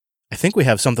think we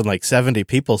have something like 70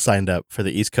 people signed up for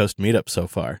the East Coast meetup so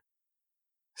far.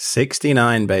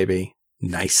 69, baby.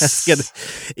 Nice.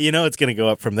 It's going to go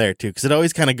up from there, too, because it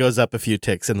always kind of goes up a few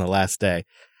ticks in the last day.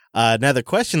 Now, the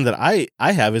question that I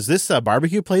have is this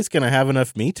barbecue place going to have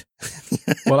enough meat?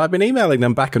 Well, I've been emailing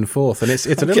them back and forth, and it's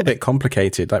a little bit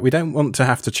complicated. Like, we don't want to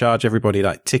have to charge everybody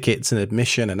like tickets and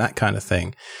admission and that kind of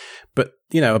thing. But,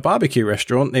 a barbecue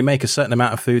restaurant, they make a certain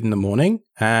amount of food in the morning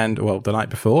the night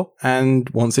before. And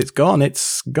once it's gone,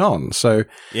 it's gone. So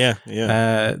yeah.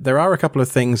 There are a couple of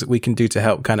things that we can do to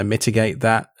help kind of mitigate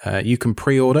that. You can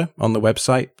pre-order on the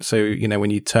website. So,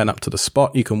 when you turn up to the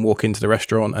spot, you can walk into the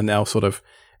restaurant and they'll sort of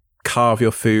carve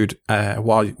your food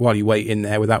while you wait in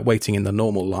there without waiting in the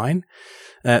normal line.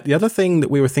 The other thing that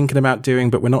we were thinking about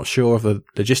doing, but we're not sure of the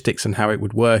logistics and how it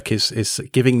would work, is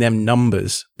giving them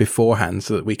numbers beforehand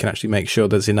so that we can actually make sure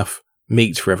there's enough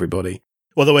meat for everybody.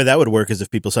 Well, the way that would work is if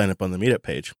people sign up on the meetup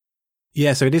page.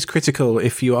 Yeah, so it is critical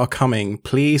if you are coming,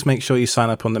 please make sure you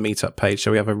sign up on the meetup page so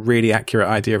we have a really accurate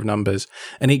idea of numbers.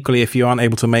 And equally, if you aren't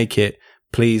able to make it,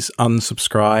 please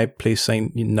unsubscribe. Please say,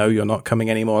 you're not coming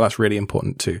anymore. That's really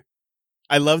important too.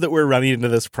 I love that we're running into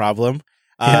this problem.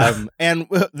 And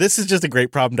this is just a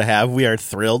great problem to have. We are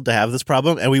thrilled to have this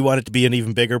problem, and we want it to be an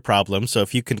even bigger problem. So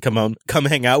if you can come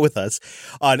hang out with us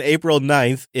on April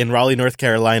 9th in Raleigh, North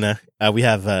Carolina, we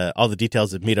have all the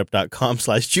details at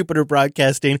meetup.com/Jupiter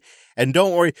Broadcasting. And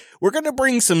don't worry, we're going to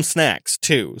bring some snacks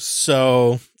too.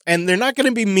 So, and they're not going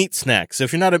to be meat snacks. So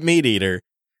if you're not a meat eater,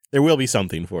 there will be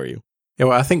something for you. Yeah,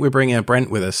 well, I think we're bringing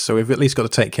Brent with us, so we've at least got to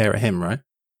take care of him, right?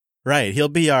 Right. He'll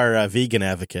be our vegan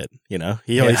advocate.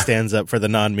 He always stands up for the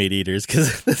non-meat eaters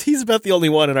because he's about the only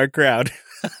one in our crowd.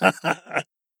 So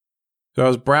I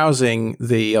was browsing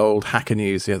the old Hacker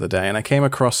News the other day, and I came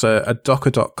across a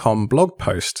Docker.com blog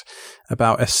post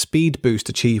about a speed boost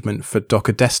achievement for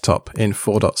Docker Desktop in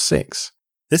 4.6.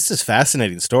 This is a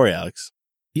fascinating story, Alex.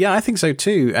 Yeah, I think so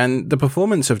too. And the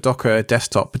performance of Docker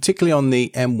Desktop, particularly on the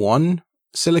M1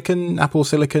 Apple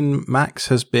Silicon Macs,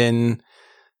 has been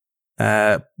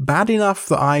bad enough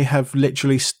that I have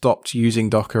literally stopped using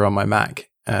Docker on my Mac,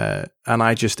 and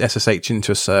I just SSH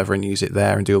into a server and use it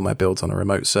there and do all my builds on a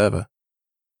remote server.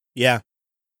 Yeah.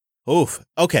 Oof.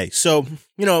 Okay, so,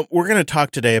 we're going to talk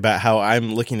today about how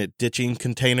I'm looking at ditching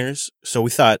containers, so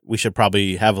we thought we should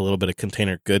probably have a little bit of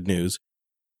container good news.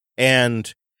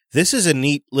 And this is a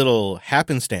neat little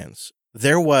happenstance.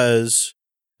 There was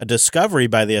a discovery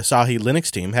by the Asahi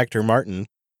Linux team, Hector Martin,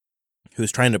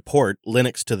 who's trying to port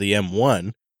Linux to the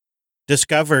M1,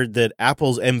 discovered that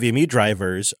Apple's NVMe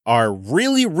drivers are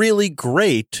really, really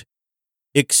great,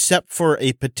 except for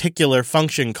a particular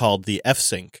function called the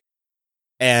fsync.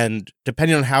 And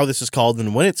depending on how this is called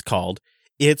and when it's called,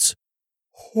 it's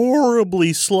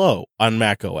horribly slow on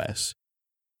macOS.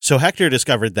 So Hector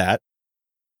discovered that,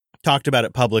 talked about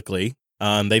it publicly.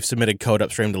 They've submitted code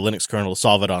upstream to Linux kernel to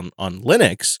solve it on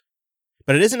Linux,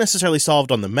 but it isn't necessarily solved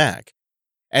on the Mac.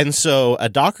 And so a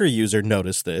Docker user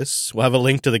noticed this. We'll have a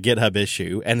link to the GitHub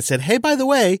issue and said, hey, by the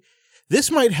way, this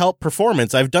might help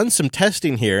performance. I've done some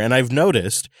testing here, and I've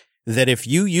noticed that if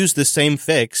you use the same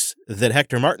fix that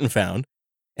Hector Martin found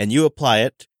and you apply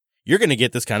it, you're going to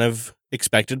get this kind of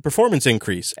expected performance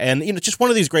increase. And, just one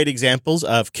of these great examples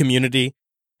of community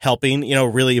helping,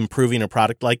 really improving a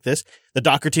product like this. The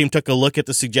Docker team took a look at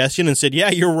the suggestion and said, yeah,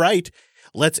 you're right.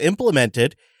 Let's implement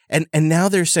it. And now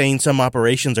they're saying some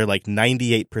operations are like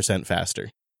 98%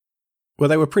 faster. Well,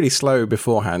 they were pretty slow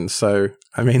beforehand, so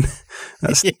I mean,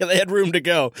 yeah, they had room to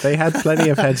go. They had plenty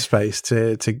of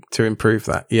headspace to improve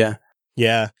that. Yeah,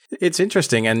 yeah. It's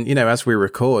interesting, and as we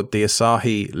record, the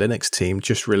Asahi Linux team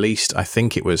just released, I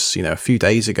think it was a few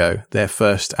days ago, their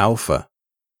first alpha.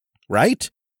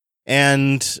 Right,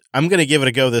 and I'm going to give it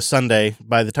a go this Sunday.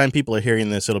 By the time people are hearing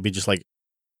this, it'll be just like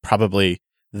probably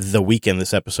the weekend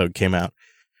this episode came out.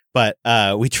 But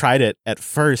we tried it at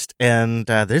first, and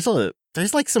there's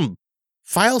like some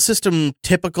file system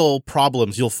typical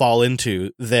problems you'll fall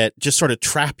into that just sort of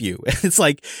trap you. It's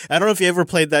like, I don't know if you ever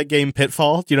played that game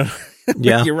Pitfall,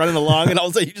 Yeah. You're running along and all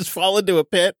of a sudden you just fall into a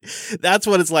pit. That's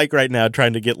what it's like right now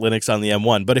trying to get Linux on the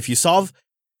M1. But if you solve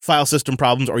file system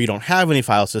problems or you don't have any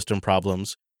file system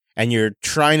problems and you're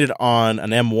trying it on an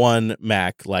M1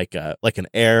 Mac like an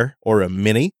Air or a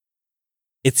Mini,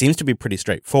 it seems to be pretty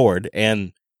straightforward.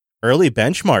 And early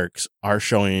benchmarks are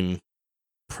showing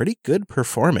pretty good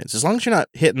performance, as long as you're not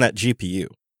hitting that GPU.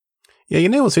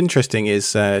 Yeah, what's interesting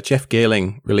is Jeff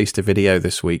Geerling released a video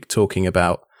this week talking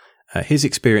about his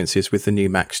experiences with the new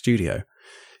Mac Studio.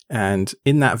 And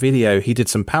in that video, he did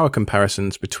some power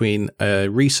comparisons between a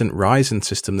recent Ryzen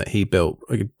system that he built,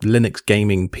 a Linux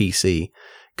gaming PC,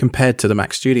 compared to the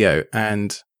Mac Studio.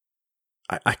 And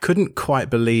I couldn't quite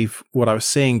believe what I was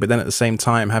seeing, but then at the same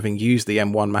time, having used the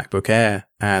M1 MacBook Air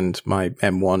and my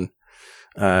M1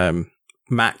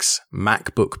 Max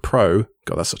MacBook Pro,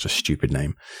 God, that's such a stupid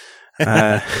name.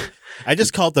 I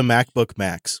just called the MacBook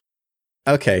Max.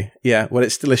 Okay, yeah, well,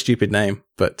 it's still a stupid name,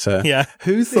 but yeah.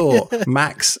 Who thought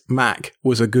Max Mac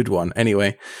was a good one?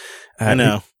 Anyway, I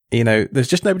know. There's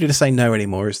just nobody to say no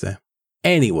anymore, is there?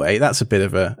 Anyway, that's a bit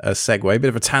of a segue, bit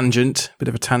of a tangent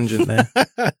there.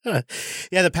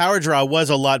 Yeah, the power draw was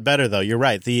a lot better, though. You're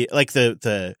right. The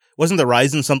wasn't the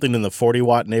Ryzen something in the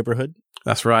 40-watt neighborhood?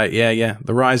 That's right. Yeah.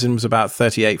 The Ryzen was about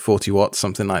 38, 40 watts,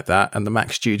 something like that, and the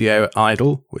Mac Studio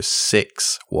Idle was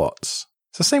 6 watts.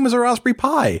 It's the same as a Raspberry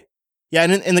Pi. Yeah,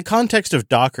 and in the context of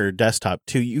Docker desktop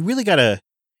too, you really gotta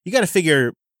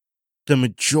figure the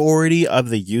majority of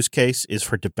the use case is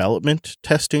for development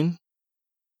testing.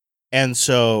 And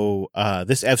so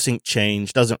this F-Sync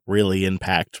change doesn't really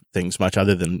impact things much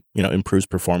other than, improves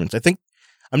performance.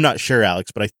 I'm not sure,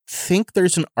 Alex, but I think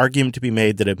there's an argument to be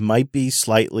made that it might be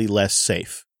slightly less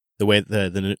safe the way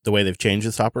the way they've changed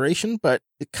this operation. But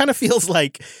it kind of feels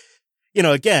like,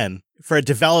 again, for a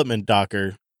development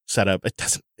Docker setup,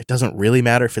 it doesn't really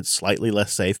matter if it's slightly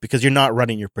less safe because you're not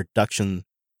running your production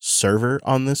server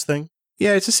on this thing.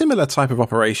 Yeah, it's a similar type of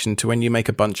operation to when you make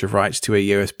a bunch of writes to a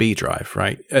USB drive,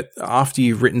 right? After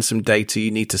you've written some data, you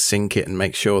need to sync it and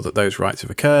make sure that those writes have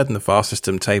occurred and the file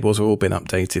system tables have all been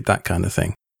updated, that kind of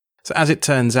thing. So as it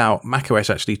turns out,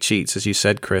 macOS actually cheats, as you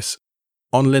said, Chris.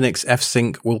 On Linux,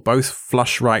 F-Sync will both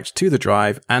flush writes to the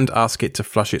drive and ask it to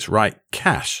flush its write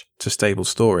cache to stable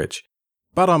storage.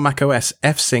 But on macOS,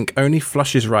 F-Sync only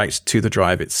flushes writes to the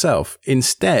drive itself.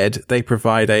 Instead, they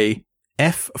provide a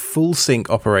F-full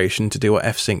sync operation to do what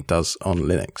F-Sync does on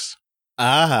Linux.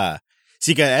 Ah,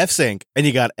 so you got F-Sync and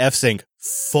you got F-Sync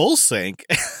full sync.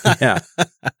 Yeah.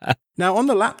 Now, on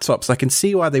the laptops, I can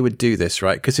see why they would do this,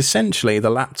 right? Because essentially, the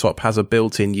laptop has a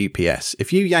built-in UPS.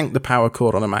 If you yank the power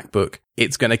cord on a MacBook,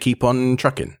 it's going to keep on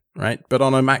trucking, right? But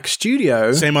on a Mac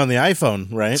Studio... Same on the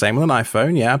iPhone, right? Same on an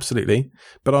iPhone, yeah, absolutely.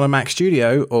 But on a Mac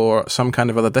Studio or some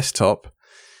kind of other desktop...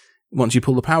 Once you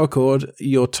pull the power cord,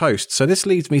 you're toast. So this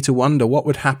leads me to wonder what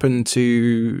would happen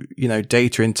to,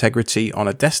 data integrity on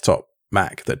a desktop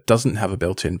Mac that doesn't have a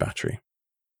built-in battery.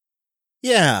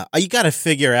 Yeah, you got to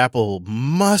figure Apple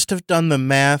must have done the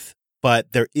math,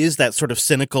 but there is that sort of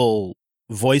cynical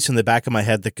voice in the back of my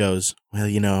head that goes,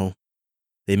 well,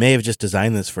 they may have just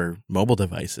designed this for mobile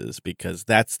devices because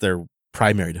that's their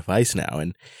primary device now.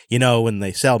 And, when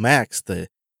they sell Macs, the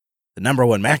number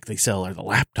one Mac they sell are the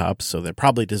laptops, so they're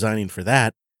probably designing for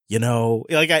that.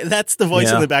 That's the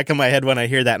voice in the back of my head when I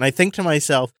hear that. And I think to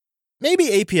myself, maybe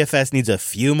APFS needs a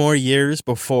few more years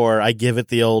before I give it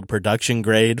the old production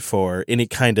grade for any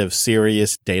kind of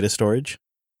serious data storage.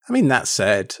 I mean, that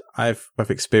said, I've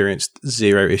experienced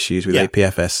zero issues with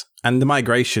APFS, and the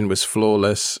migration was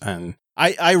flawless. And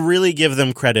I really give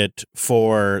them credit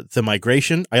for the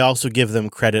migration. I also give them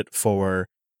credit for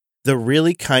the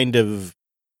really kind of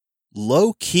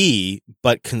low-key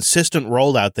but consistent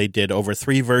rollout they did over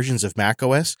 3 versions of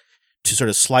macOS to sort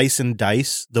of slice and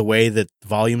dice the way that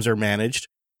volumes are managed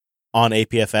on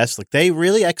APFS. Like, they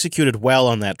really executed well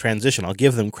on that transition. I'll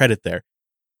give them credit there.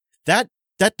 That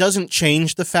doesn't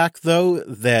change the fact, though,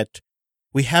 that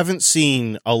we haven't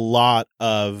seen a lot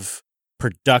of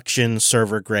production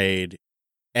server-grade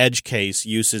edge case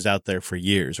uses out there for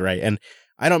years, right? And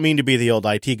I don't mean to be the old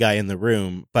IT guy in the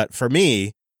room, but for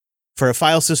me, for a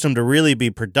file system to really be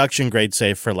production grade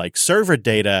safe for like server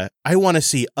data, I want to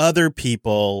see other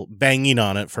people banging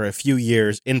on it for a few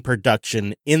years in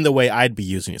production in the way I'd be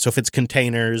using it. So if it's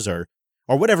containers or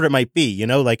whatever it might be,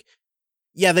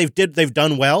 they've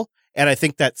done well. And I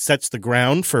think that sets the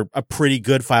ground for a pretty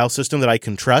good file system that I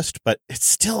can trust. But it's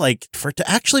still like, for it to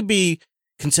actually be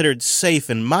considered safe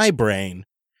in my brain,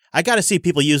 I got to see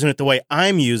people using it the way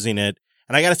I'm using it.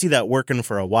 And I got to see that working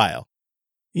for a while.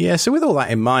 Yeah, so with all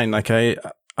that in mind,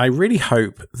 I really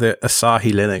hope that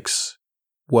Asahi Linux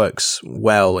works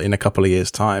well in a couple of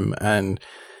years' time. And,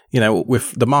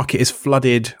 with the market is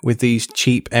flooded with these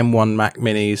cheap M1 Mac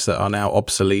Minis that are now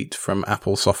obsolete from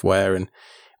Apple software, and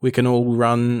we can all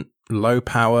run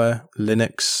low-power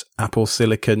Linux, Apple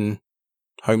Silicon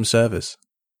home servers.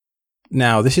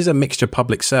 Now, this is a mixture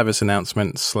public service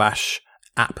announcement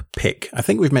 / app pick. I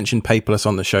think we've mentioned Paperless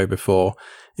on the show before.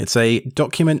 It's a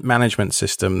document management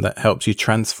system that helps you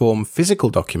transform physical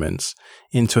documents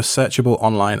into a searchable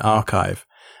online archive.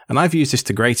 And I've used this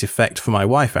to great effect for my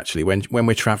wife, actually, when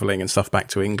we're traveling and stuff back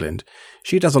to England.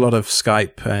 She does a lot of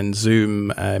Skype and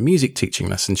Zoom music teaching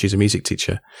lessons. She's a music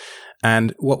teacher.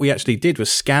 And what we actually did was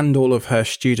scanned all of her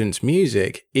students'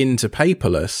 music into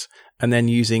Paperless And then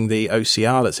using the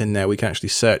OCR that's in there, we can actually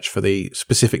search for the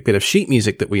specific bit of sheet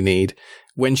music that we need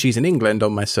when she's in England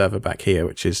on my server back here,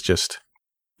 which is just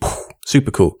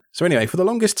super cool. So anyway, for the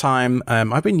longest time,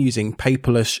 I've been using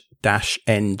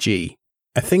Paperless-NG.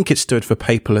 I think it stood for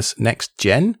Paperless Next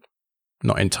Gen.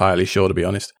 Not entirely sure, to be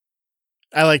honest.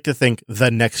 I like to think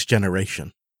the next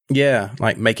generation. Yeah,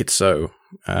 like make it so.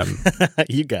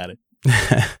 You got it.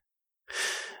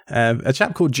 A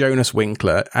chap called Jonas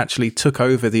Winkler actually took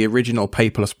over the original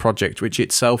Paperless project, which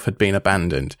itself had been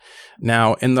abandoned.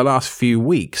 Now, in the last few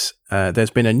weeks, there's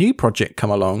been a new project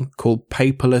come along called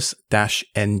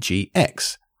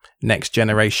Paperless-NGX. Next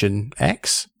Generation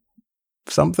X?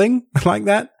 Something like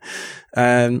that.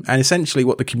 And essentially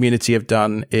what the community have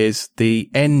done is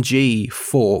the NG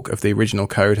fork of the original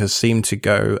code has seemed to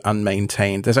go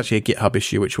unmaintained. There's actually a GitHub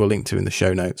issue, which we'll link to in the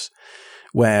show notes,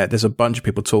 where there's a bunch of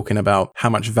people talking about how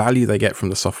much value they get from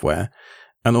the software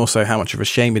and also how much of a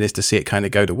shame it is to see it kind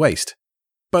of go to waste.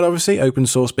 But obviously, open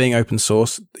source being open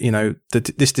source,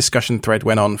 this discussion thread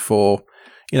went on for,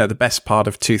 the best part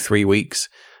of 2-3 weeks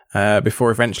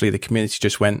before eventually the community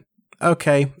just went,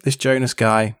 okay, this Jonas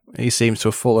guy, he seems to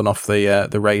have fallen off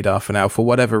the radar for now for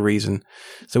whatever reason.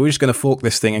 So we're just going to fork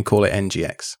this thing and call it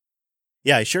NGX.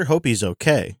 Yeah, I sure hope he's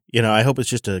okay. I hope it's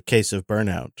just a case of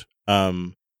burnout.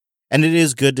 And it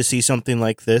is good to see something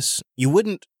like this.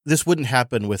 This wouldn't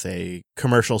happen with a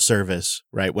commercial service,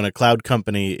 right? When a cloud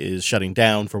company is shutting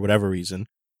down for whatever reason,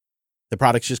 the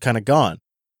product's just kind of gone.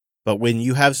 But when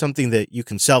you have something that you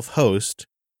can self-host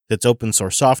that's open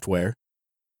source software,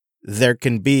 there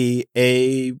can be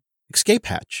a escape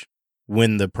hatch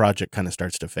when the project kind of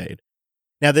starts to fade.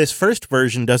 Now, this first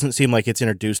version doesn't seem like it's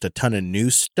introduced a ton of new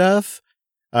stuff.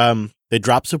 They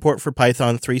dropped support for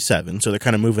Python 3.7, so they're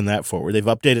kind of moving that forward. They've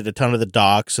updated a ton of the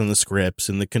docs and the scripts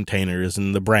and the containers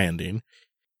and the branding.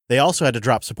 They also had to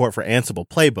drop support for Ansible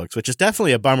playbooks, which is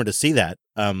definitely a bummer to see that.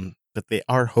 But they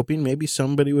are hoping maybe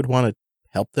somebody would want to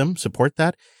help them support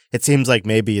that. It seems like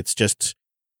maybe it's just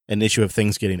an issue of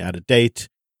things getting out of date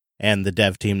and the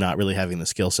dev team not really having the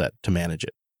skill set to manage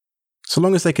it. So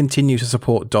long as they continue to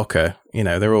support Docker,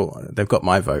 they've got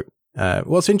my vote.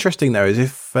 What's interesting though is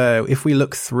if we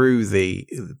look through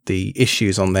the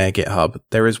issues on their GitHub,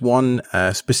 there is one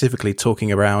specifically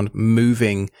talking around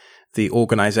moving the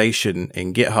organization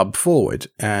in GitHub forward,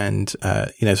 and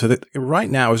so that right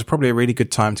now is probably a really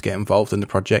good time to get involved in the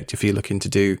project if you're looking to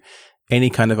do any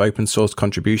kind of open source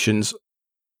contributions.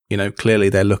 Clearly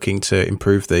they're looking to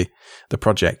improve the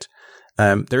project.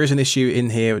 There is an issue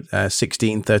in here,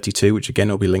 1632, which again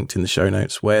will be linked in the show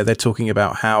notes, where they're talking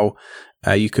about how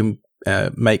you can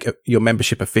make your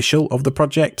membership official of the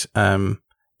project.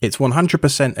 It's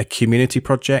 100% a community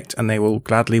project, and they will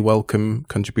gladly welcome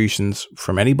contributions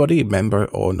from anybody, member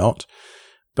or not.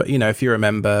 But, if you're a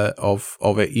member of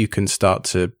it, you can start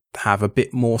to have a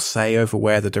bit more say over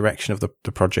where the direction of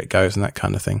the project goes and that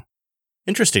kind of thing.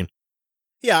 Interesting.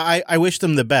 Yeah, I wish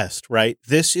them the best, right?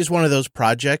 This is one of those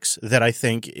projects that I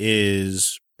think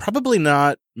is probably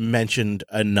not mentioned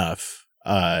enough.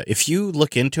 If you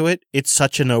look into it, it's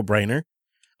such a no-brainer.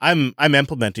 I'm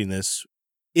implementing this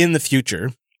in the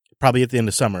future, probably at the end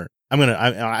of summer.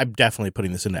 I'm definitely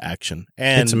putting this into action.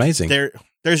 And it's amazing.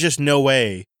 There's just no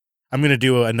way I'm going to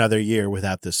do another year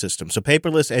without this system. So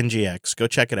Paperless-NGX, go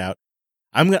check it out.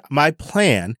 My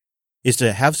plan is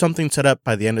to have something set up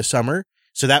by the end of summer,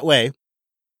 so that way,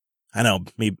 I know,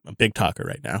 me, a big talker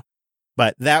right now,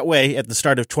 but that way, at the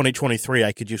start of 2023,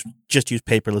 I could just use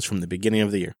Paperless from the beginning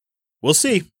of the year. We'll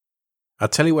see. I'll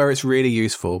tell you where it's really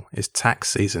useful is tax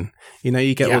season.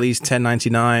 You get all these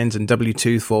 1099s and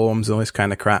W-2 forms, all this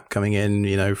kind of crap coming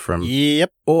in, from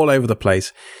all over the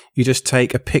place. You just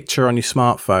take a picture on your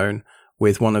smartphone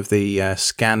with one of the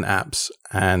scan apps,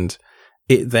 and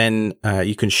it then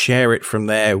you can share it from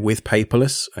there with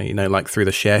Paperless, like through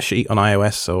the share sheet on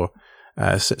iOS or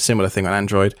similar thing on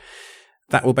Android.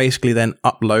 That will basically then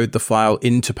upload the file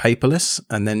into Paperless,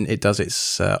 and then it does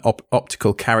its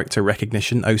optical character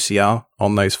recognition, OCR,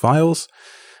 on those files.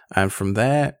 And from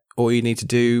there, all you need to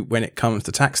do when it comes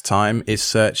to tax time is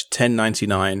search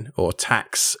 1099 or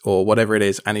tax or whatever it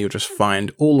is, and you'll just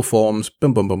find all the forms,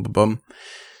 boom, boom, boom, boom,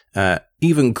 boom.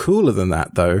 Even cooler than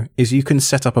that, though, is you can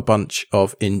set up a bunch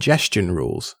of ingestion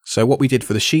rules. So what we did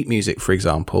for the sheet music, for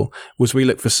example, was we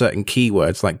looked for certain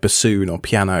keywords like bassoon or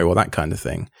piano or that kind of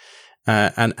thing,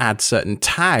 and add certain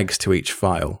tags to each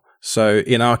file. So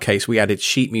in our case, we added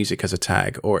sheet music as a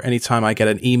tag, or anytime I get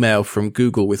an email from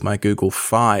Google with my Google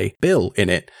Fi bill in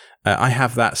it, I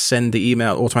have that send the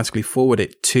email, automatically forward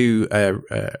it to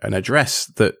an address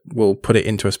that will put it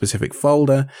into a specific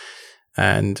folder.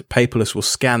 and Paperless will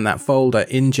scan that folder,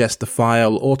 ingest the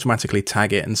file, automatically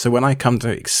tag it. And so when I come to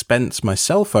expense my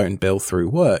cell phone bill through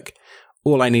work,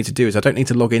 all I need to do is I don't need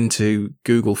to log into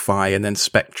Google Fi and then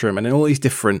Spectrum and then all these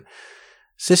different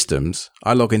systems.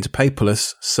 I log into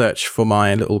Paperless, search for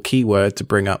my little keyword to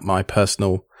bring up my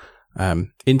personal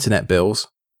internet bills,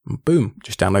 and boom,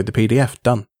 just download the PDF,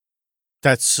 done.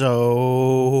 That's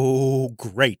so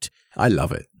great. I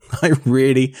love it. I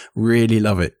really, really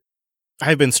love it.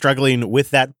 I've been struggling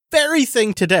with that very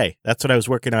thing today. That's what I was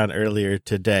working on earlier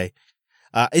today.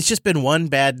 It's just been one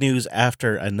bad news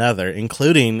after another,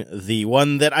 including the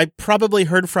one that I probably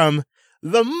heard from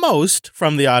the most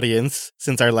from the audience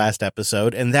since our last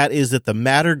episode, and that is that the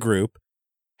Matter Group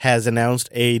has announced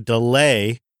a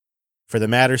delay for the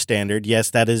Matter standard. Yes,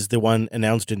 that is the one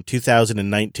announced in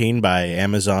 2019 by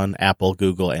Amazon, Apple,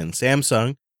 Google, and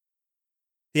Samsung.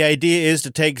 The idea is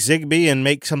to take Zigbee and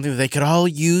make something that they could all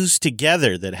use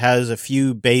together that has a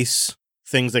few base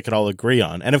things they could all agree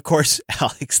on. And of course,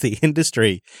 Alex, the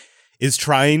industry is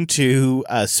trying to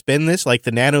spin this like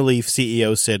the Nanoleaf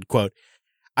CEO said, quote,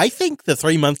 "I think the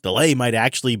 3-month delay might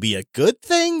actually be a good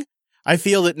thing. I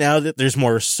feel that now that there's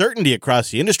more certainty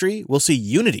across the industry, we'll see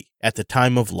unity at the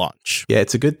time of launch." Yeah,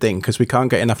 it's a good thing because we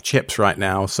can't get enough chips right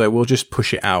now. So we'll just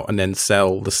push it out and then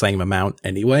sell the same amount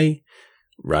anyway.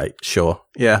 Right, sure.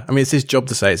 Yeah, I mean, it's his job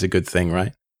to say it's a good thing,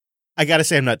 right? I gotta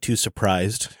say I'm not too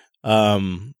surprised.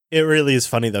 It really is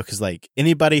funny, though, because, like,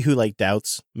 anybody who, like,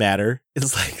 doubts Matter,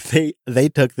 it's like they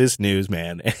took this news,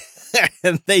 man,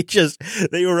 and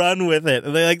they run with it.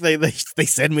 And they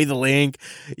send me the link,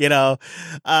 you know.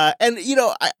 And, you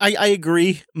know, I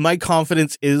agree. My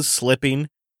confidence is slipping,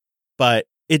 but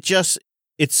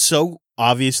it's so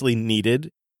obviously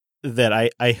needed that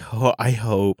I hope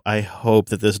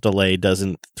that this delay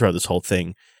doesn't throw this whole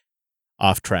thing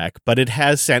off track. But it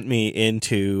has sent me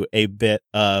into a bit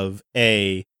of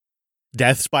a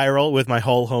death spiral with my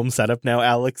whole home setup now,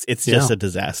 Alex. It's just a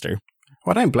disaster.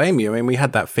 Well, I don't blame you. I mean, we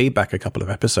had that feedback a couple of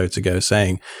episodes ago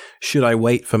saying, should I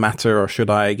wait for Matter or should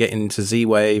I get into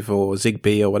Z-Wave or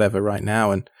Zigbee or whatever right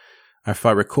now? And if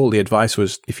I recall, the advice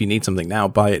was, if you need something now,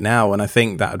 buy it now. And I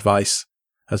think that advice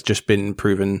has just been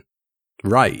proven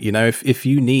right. You know, if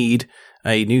you need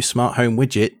a new smart home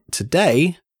widget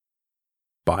today,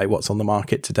 buy what's on the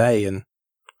market today and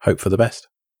hope for the best.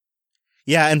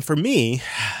 Yeah, and for me,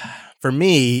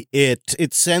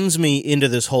 it sends me into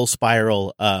this whole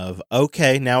spiral of,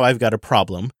 okay, now I've got a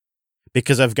problem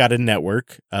because I've got a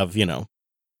network of,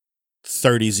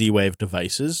 30 Z-Wave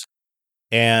devices,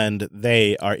 and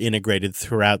they are integrated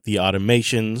throughout the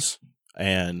automations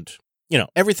and,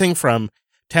 everything from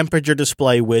temperature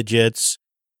display widgets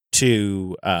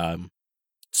to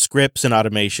scripts and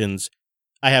automations.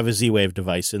 I have a Z-Wave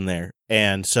device in there.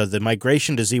 And so the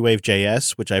migration to Z-Wave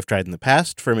JS, which I've tried in the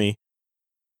past for me,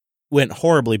 went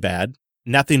horribly bad.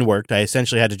 Nothing worked. I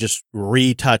essentially had to just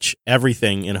retouch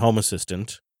everything in Home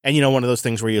Assistant. And one of those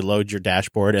things where you load your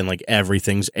dashboard and like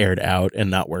everything's aired out and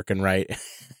not working right.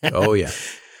 Oh, yeah.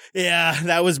 Yeah,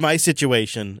 that was my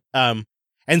situation. And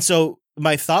so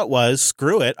my thought was,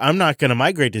 screw it. I'm not going to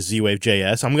migrate to Z-Wave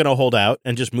JS. I'm going to hold out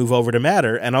and just move over to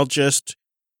Matter, and I'll just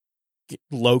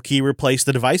low-key replace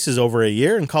the devices over a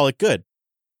year and call it good.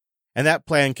 And that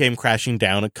plan came crashing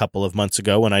down a couple of months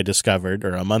ago when I discovered,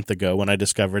 or a month ago when I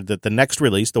discovered that the next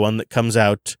release, the one that comes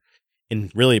out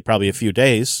in really probably a few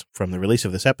days from the release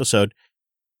of this episode,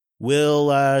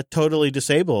 will totally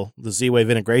disable the Z-Wave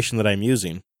integration that I'm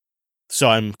using. So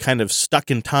I'm kind of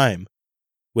stuck in time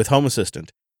with Home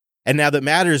Assistant. And now that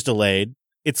Matter's delayed,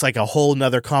 it's like a whole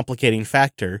nother complicating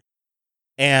factor.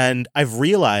 And I've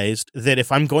realized that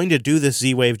if I'm going to do this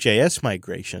Z-Wave JS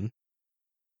migration,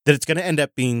 that it's going to end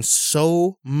up being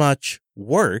so much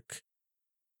work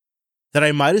that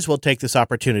I might as well take this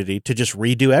opportunity to just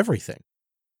redo everything.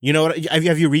 You know what?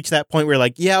 Have you reached that point where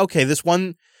like, yeah, okay, this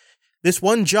one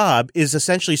job is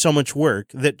essentially so much work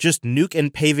that just nuke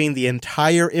and paving the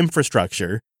entire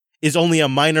infrastructure is only a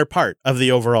minor part of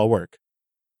the overall work.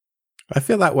 I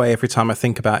feel that way every time I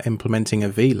think about implementing a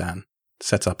VLAN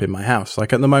setup in my house.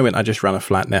 Like at the moment, I just run a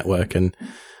flat network and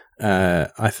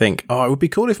I think, it would be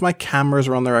cool if my cameras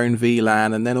were on their own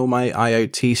VLAN and then all my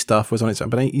IoT stuff was on its own.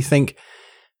 But you think,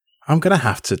 I'm going to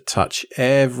have to touch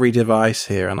every device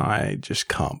here and I just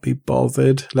can't be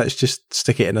bothered. Let's just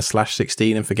stick it in a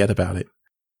 /16 and forget about it.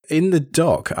 In the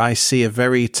doc, I see a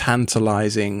very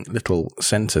tantalizing little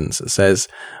sentence that says,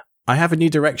 I have a new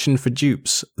direction for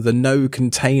dupes, the no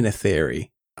container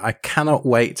theory. I cannot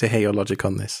wait to hear your logic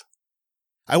on this.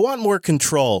 I want more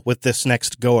control with this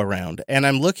next go-around, and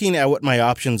I'm looking at what my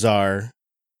options are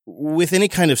with any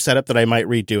kind of setup that I might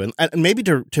redo. And maybe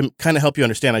to kind of help you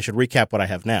understand, I should recap what I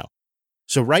have now.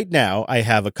 So right now, I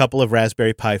have a couple of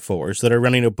Raspberry Pi 4s that are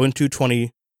running Ubuntu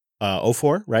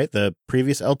 20.04, right? The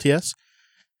previous LTS.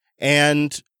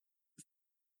 And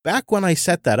back when I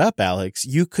set that up, Alex,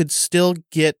 you could still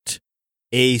get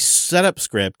a setup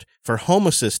script for Home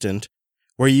Assistant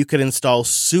where you could install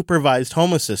supervised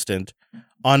Home Assistant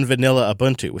on vanilla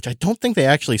Ubuntu, which I don't think they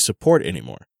actually support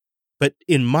anymore. But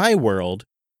in my world,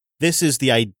 this is the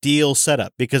ideal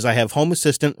setup because I have Home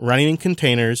Assistant running in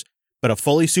containers, but a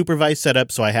fully supervised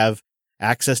setup, so I have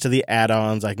access to the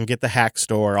add-ons, I can get the hack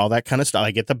store, all that kind of stuff. I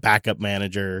get the backup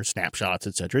manager, snapshots,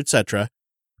 etc., etc.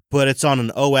 But it's on an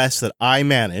OS that I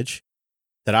manage,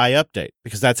 that I update,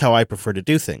 because that's how I prefer to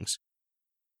do things.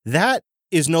 That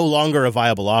is no longer a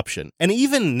viable option. And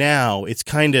even now, it's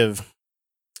kind of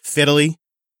fiddly.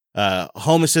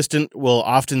 Home Assistant will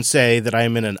often say that I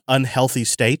am in an unhealthy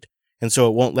state, and so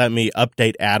it won't let me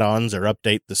update add-ons or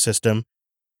update the system,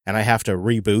 and I have to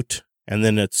reboot, and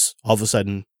then it's all of a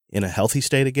sudden in a healthy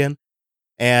state again,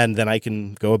 and then I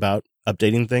can go about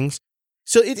updating things.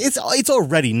 So it's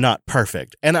already not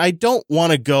perfect, and I don't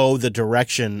want to go the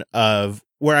direction of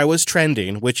where I was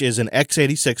trending, which is an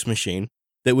x86 machine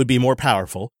that would be more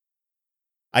powerful.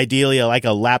 Ideally, like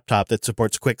a laptop that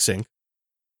supports QuickSync.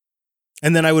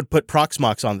 And then I would put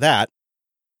Proxmox on that,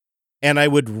 and I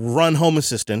would run Home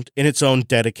Assistant in its own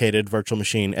dedicated virtual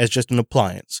machine as just an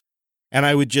appliance. And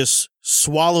I would just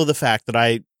swallow the fact that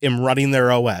I am running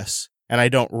their OS, and I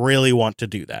don't really want to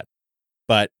do that.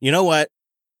 But you know what?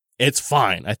 It's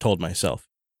fine, I told myself.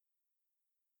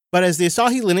 But as the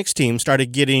Asahi Linux team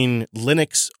started getting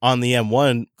Linux on the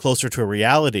M1 closer to a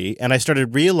reality, and I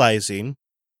started realizing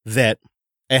that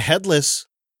a headless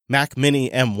Mac Mini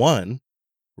M1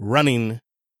 running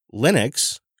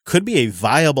Linux could be a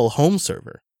viable home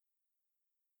server.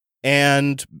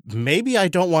 And maybe I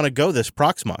don't want to go this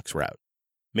Proxmox route.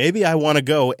 Maybe I want to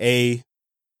go a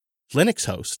Linux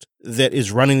host that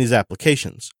is running these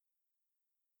applications.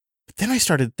 But then I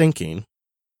started thinking,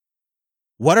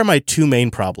 what are my two main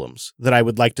problems that I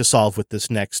would like to solve with this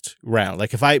next round?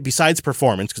 Like besides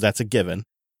performance, because that's a given,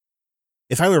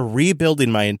 if I were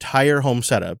rebuilding my entire home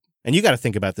setup, and you got to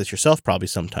think about this yourself probably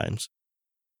sometimes,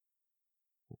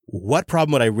 what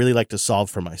problem would I really like to solve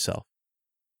for myself?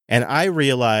 And I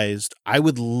realized I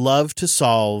would love to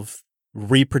solve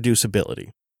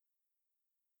reproducibility.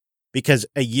 Because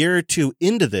a year or two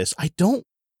into this, I don't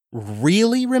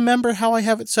really remember how I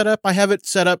have it set up. I have it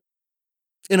set up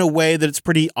in a way that it's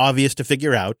pretty obvious to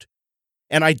figure out.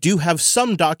 And I do have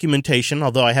some documentation,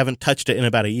 although I haven't touched it in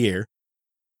about a year.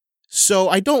 So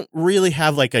I don't really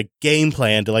have like a game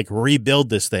plan to like rebuild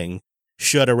this thing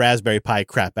should a Raspberry Pi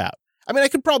crap out. I mean, I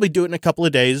could probably do it in a couple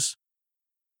of days.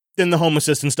 Then the Home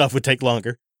Assistant stuff would take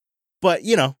longer. But,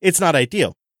 you know, it's not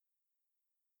ideal.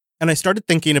 And I started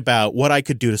thinking about what I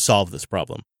could do to solve this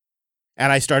problem.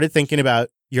 And I started thinking about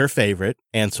your favorite,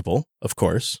 Ansible, of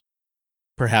course.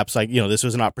 Perhaps, this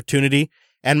was an opportunity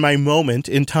and my moment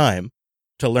in time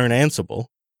to learn Ansible.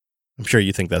 I'm sure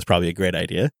you think that's probably a great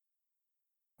idea.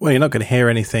 Well, you're not going to hear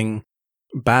anything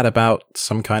bad about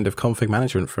some kind of config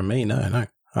management from me. No.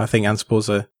 I think Ansible's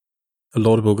a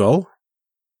laudable goal.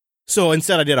 So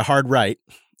instead, I did a hard right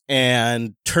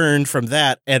and turned from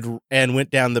that and went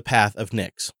down the path of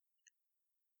Nix.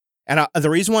 And the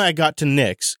reason why I got to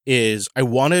Nix is I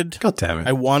wanted... God damn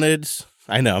it.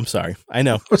 I know, I'm sorry. I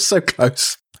know. We're so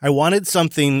close. I wanted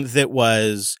something that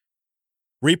was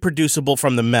reproducible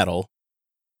from the metal,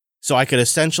 so I could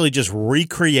essentially just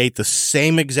recreate the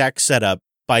same exact setup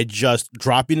by just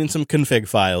dropping in some config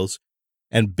files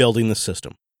and building the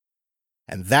system.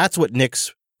 And that's what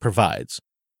Nix provides.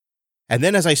 And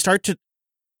then as I start to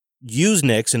use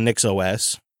Nix and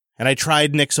NixOS, and I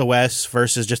tried NixOS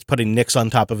versus just putting Nix on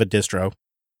top of a distro,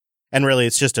 and really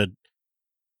it's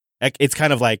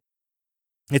kind of like,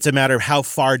 it's a matter of how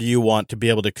far do you want to be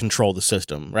able to control the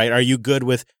system, right? Are you good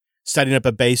with setting up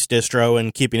a base distro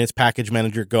and keeping its package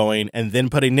manager going and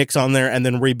then putting Nix on there and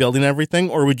then rebuilding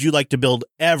everything? Or would you like to build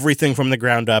everything from the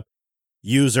ground up,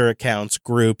 user accounts,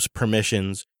 groups,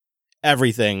 permissions,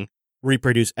 everything,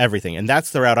 reproduce everything? And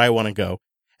that's the route I want to go.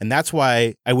 And that's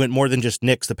why I went more than just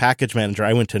Nix, the package manager.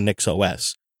 I went to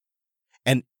NixOS.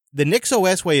 And the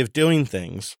NixOS way of doing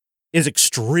things is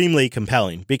extremely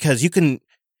compelling because you can,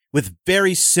 with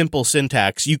very simple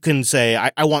syntax, you can say,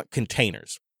 I want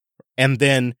containers. And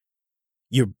then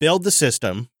you build the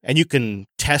system and you can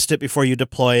test it before you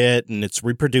deploy it. And it's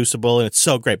reproducible and it's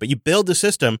so great. But you build the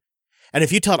system. And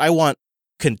if you tell it, I want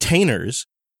containers,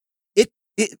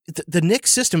 the Nix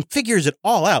system figures it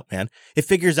all out, man. It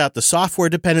figures out the software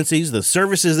dependencies, the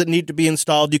services that need to be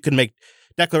installed. You can make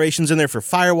declarations in there for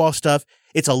firewall stuff.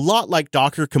 It's a lot like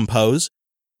Docker Compose,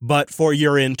 but for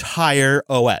your entire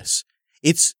OS.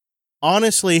 It's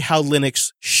honestly how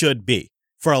Linux should be.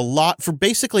 For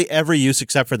basically every use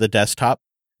except for the desktop,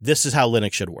 this is how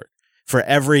Linux should work. For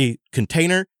every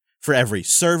container, for every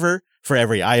server, for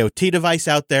every IoT device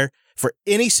out there, for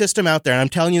any system out there, and I'm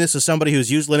telling you this as somebody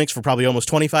who's used Linux for probably almost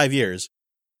 25 years,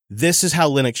 this is how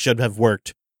Linux should have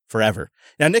worked forever.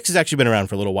 Now, Nix has actually been around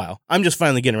for a little while. I'm just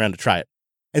finally getting around to try it.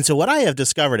 And so what I have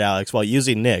discovered, Alex, while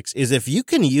using Nix, is if you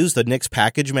can use the Nix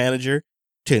package manager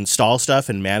to install stuff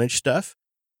and manage stuff,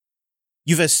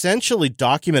 you've essentially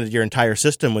documented your entire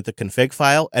system with the config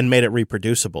file and made it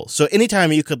reproducible. So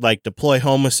anytime you could like deploy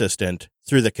Home Assistant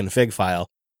through the config file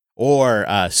or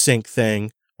SyncThing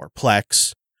or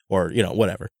Plex or,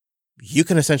 whatever, you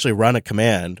can essentially run a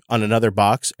command on another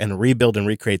box and rebuild and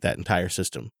recreate that entire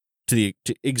system to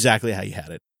exactly how you had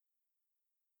it.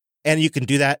 And you can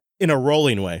do that in a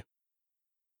rolling way.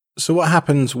 So what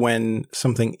happens when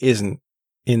something isn't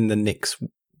in the Nix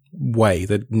way,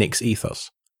 the Nix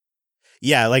ethos?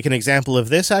 Yeah, like an example of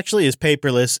this actually is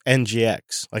paperless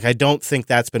NGX. Like, I don't think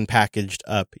that's been packaged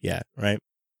up yet, right?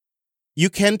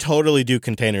 You can totally do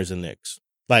containers in Nix.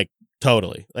 Like,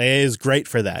 totally. It is great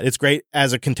for that. It's great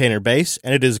as a container base,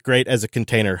 and it is great as a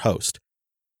container host.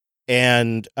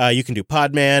 And you can do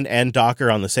Podman and Docker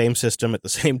on the same system at the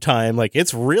same time. Like,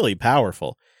 it's really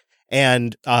powerful.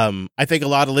 And I think a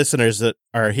lot of listeners that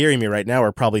are hearing me right now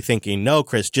are probably thinking, no,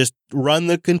 Chris, just run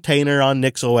the container on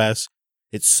NixOS.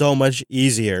 It's so much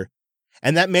easier.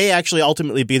 And that may actually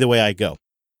ultimately be the way I go.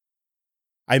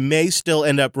 I may still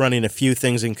end up running a few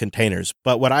things in containers,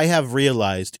 but what I have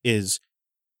realized is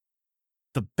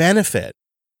the benefit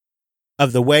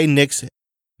of the way Nix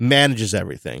manages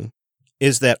everything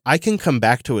is that I can come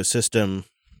back to a system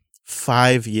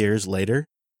 5 years later,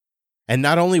 and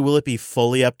not only will it be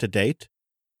fully up to date,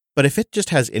 but if it just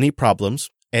has any problems,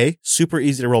 A, super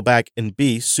easy to roll back, and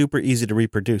B, super easy to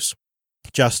reproduce.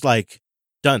 Just like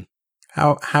done.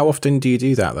 How often do you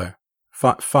do that, though?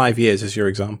 5 years is your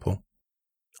example.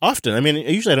 Often. I mean,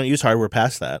 usually I don't use hardware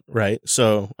past that, right?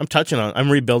 So I'm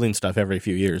rebuilding stuff every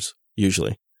few years,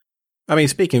 usually. I mean,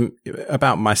 speaking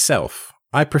about myself,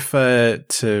 I prefer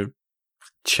to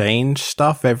change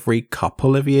stuff every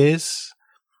couple of years.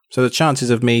 So the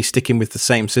chances of me sticking with the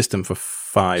same system for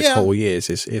 5 whole years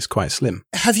is quite slim.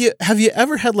 Have you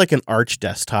ever had like an Arch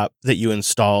desktop that you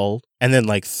install and then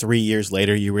like 3 years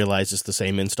later you realize it's the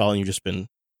same install and you've just been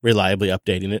reliably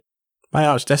updating it? My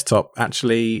Arch desktop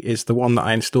actually is the one that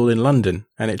I installed in London,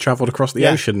 and it traveled across the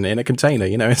ocean in a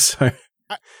container, so...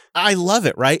 I love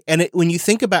it, right? And when you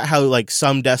think about how like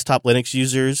some desktop Linux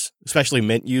users, especially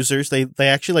Mint users, they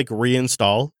actually like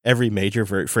reinstall every major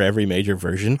for every major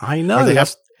version. I know.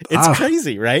 It's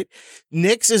crazy, right?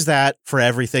 Nix is that for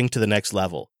everything to the next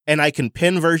level. And I can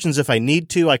pin versions if I need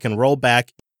to. I can roll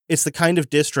back. It's the kind of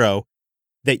distro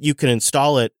that you can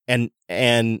install it and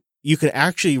you can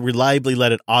actually reliably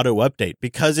let it auto update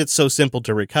because it's so simple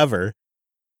to recover.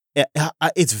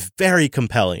 It's very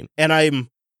compelling. And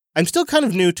I'm still kind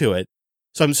of new to it,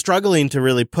 so I'm struggling to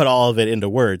really put all of it into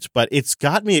words, but it's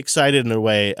got me excited in a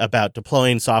way about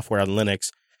deploying software on Linux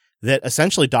that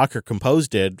essentially Docker Compose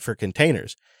did for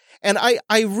containers. And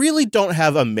I really don't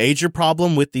have a major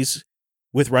problem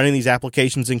with running these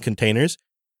applications in containers,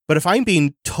 but if I'm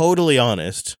being totally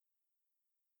honest,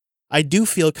 I do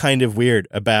feel kind of weird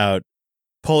about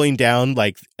pulling down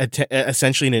like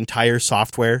essentially an entire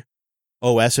software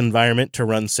OS environment to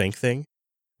run SyncThing.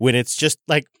 When it's just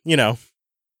like,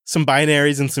 some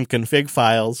binaries and some config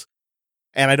files,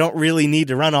 and I don't really need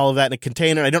to run all of that in a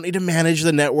container. I don't need to manage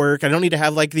the network. I don't need to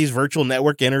have like these virtual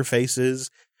network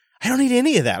interfaces. I don't need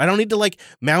any of that. I don't need to like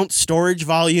mount storage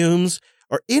volumes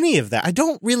or any of that. I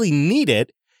don't really need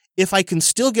it if I can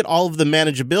still get all of the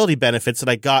manageability benefits that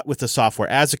I got with the software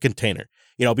as a container.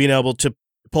 Being able to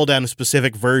pull down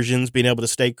specific versions, being able to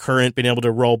stay current, being able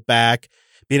to roll back,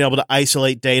 being able to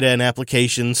isolate data and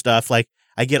application stuff. Like,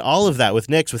 I get all of that with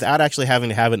Nix without actually having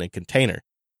to have it in a container.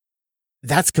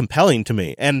 That's compelling to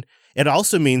me. And it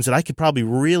also means that I could probably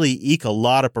really eke a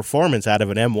lot of performance out of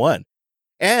an M1.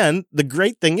 And the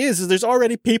great thing is there's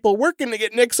already people working to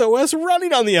get NixOS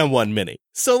running on the M1 Mini.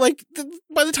 So like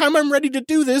by the time I'm ready to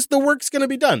do this, the work's going to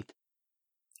be done.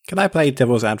 Can I play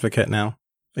devil's advocate now?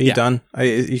 Are you done?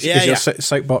 Is your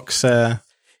soapbox...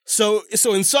 So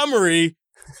in summary,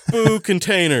 boo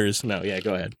containers. No,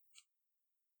 go ahead.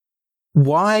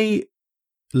 Why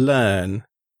learn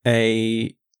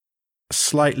a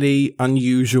slightly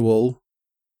unusual,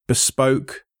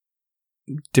 bespoke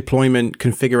deployment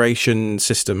configuration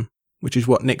system, which is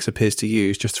what Nix appears to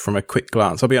use just from a quick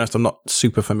glance? I'll be honest, I'm not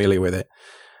super familiar with it.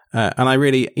 And I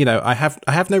really, I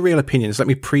have no real opinions. Let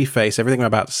me preface everything I'm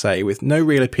about to say with no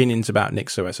real opinions about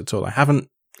NixOS at all. I haven't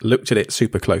looked at it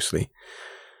super closely.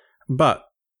 But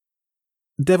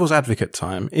devil's advocate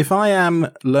time. If I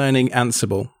am learning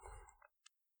Ansible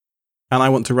and I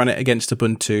want to run it against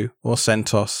Ubuntu or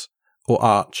CentOS or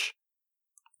Arch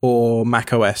or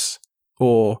macOS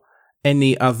or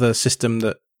any other system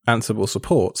that Ansible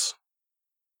supports,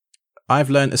 I've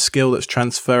learned a skill that's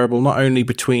transferable not only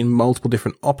between multiple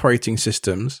different operating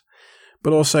systems,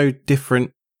 but also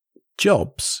different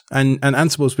jobs. And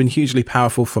Ansible has been hugely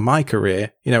powerful for my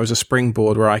career, as a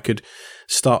springboard where I could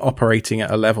start operating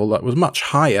at a level that was much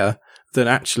higher than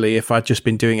actually if I'd just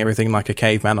been doing everything like a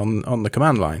caveman on the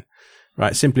command line,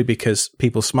 right? Simply because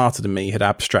people smarter than me had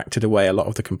abstracted away a lot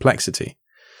of the complexity.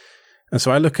 And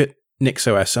so I look at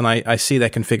NixOS and I see their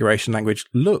configuration language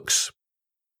looks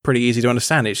pretty easy to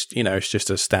understand. It's, it's just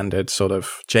a standard sort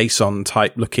of JSON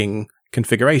type looking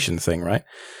configuration thing, right?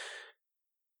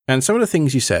 And some of the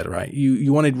things you said, right?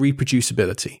 You wanted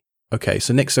reproducibility. Okay,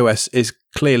 so NixOS is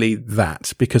clearly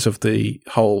that because of the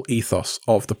whole ethos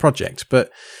of the project. But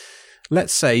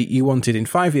let's say you wanted in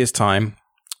 5 years' time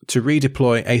to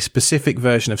redeploy a specific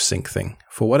version of Syncthing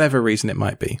for whatever reason it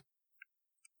might be.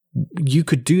 You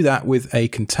could do that with a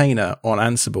container on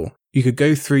Ansible. You could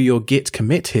go through your Git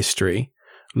commit history,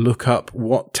 look up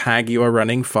what tag you are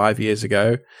running 5 years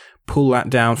ago, pull that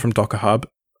down from Docker Hub,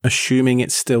 assuming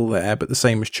it's still there, but the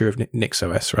same is true of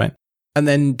NixOS, right? And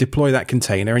then deploy that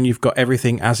container and you've got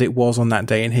everything as it was on that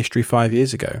day in history 5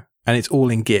 years ago. And it's all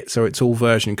in Git, so it's all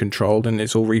version controlled and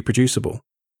it's all reproducible.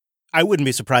 I wouldn't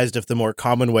be surprised if the more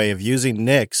common way of using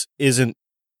Nix isn't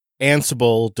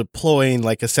Ansible deploying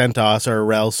like a CentOS or a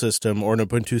RHEL system or an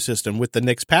Ubuntu system with the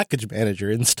Nix package manager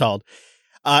installed.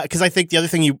 Because I think the other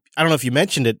thing I don't know if you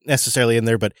mentioned it necessarily in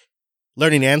there, but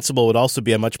learning Ansible would also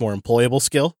be a much more employable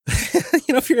skill.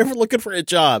 If you're ever looking for a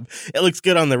job, it looks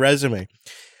good on the resume.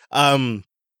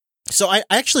 So I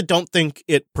actually don't think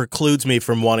it precludes me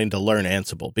from wanting to learn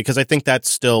Ansible because I think that's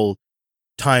still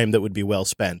time that would be well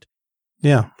spent.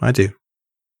 Yeah, I do.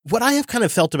 What I have kind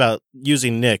of felt about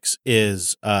using Nix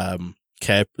is,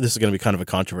 okay, this is going to be kind of a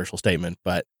controversial statement,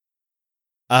 but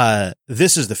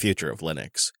this is the future of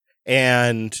Linux.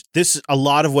 And a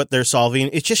lot of what they're solving,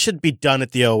 it just should be done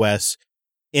at the OS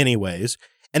anyways.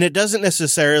 And it doesn't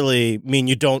necessarily mean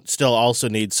you don't still also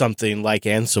need something like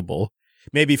Ansible.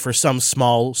 Maybe for some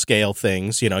small scale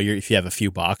things, if you have a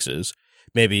few boxes,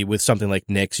 maybe with something like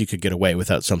Nix, you could get away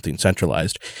without something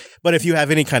centralized. But if you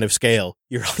have any kind of scale,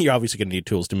 you're obviously going to need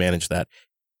tools to manage that.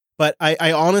 But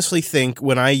I honestly think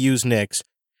when I use Nix,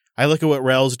 I look at what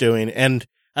RHEL's doing, and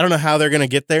I don't know how they're going to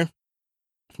get there,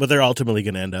 but they're ultimately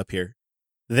going to end up here.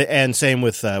 And same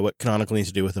with what Canonical needs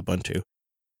to do with Ubuntu.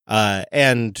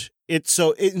 And it's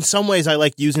so in some ways I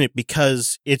like using it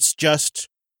because it's just,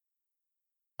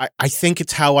 I think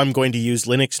it's how I'm going to use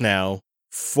Linux now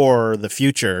for the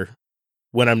future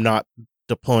when I'm not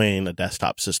deploying a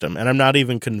desktop system. And I'm not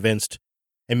even convinced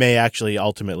I may actually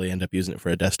ultimately end up using it for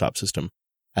a desktop system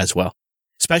as well,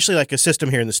 especially like a system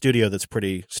here in the studio that's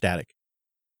pretty static.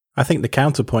 I think the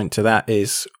counterpoint to that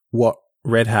is what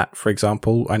Red Hat, for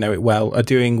example, I know it well, are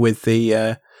doing with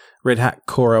the Red Hat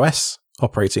CoreOS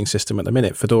operating system at the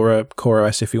minute, Fedora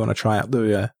CoreOS, if you want to try out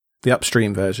the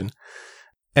upstream version.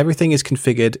 Everything is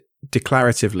configured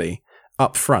declaratively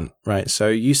up front, right? So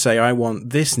you say, I want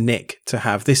this NIC to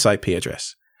have this IP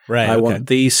address. Right. I want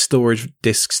these storage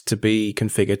disks to be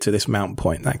configured to this mount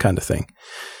point, that kind of thing.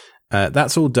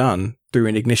 That's all done through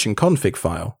an Ignition config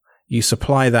file. You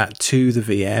supply that to the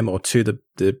VM or to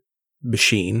the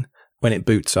machine when it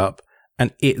boots up,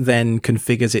 and it then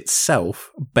configures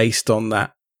itself based on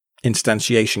that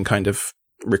instantiation kind of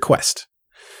request.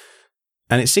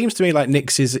 And it seems to me like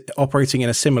Nix is operating in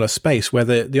a similar space where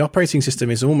the operating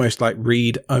system is almost like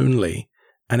read only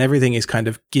and everything is kind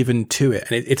of given to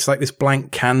it. And it's like this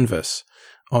blank canvas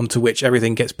onto which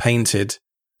everything gets painted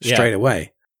straight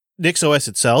away. NixOS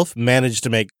itself managed to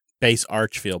make base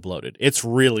Arch feel bloated. It's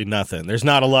really nothing. There's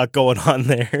not a lot going on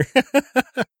there.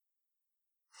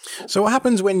 So what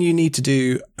happens when you need to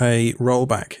do a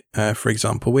rollback, for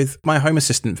example, with my Home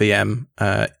Assistant VM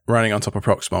running on top of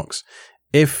Proxmox?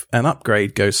 If an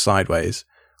upgrade goes sideways,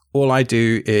 all I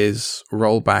do is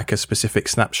roll back a specific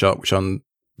snapshot, which on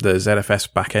the ZFS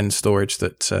backend storage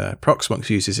that Proxmox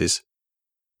uses is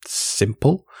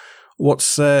simple.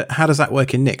 How does that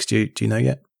work in Nix? Do you know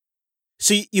yet?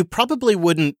 So you probably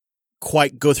wouldn't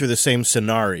quite go through the same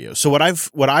scenario. So what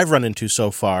I've run into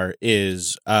so far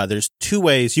is there's two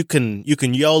ways you can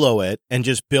YOLO it and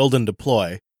just build and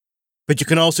deploy, but you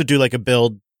can also do like a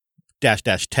build --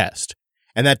 test.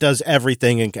 And that does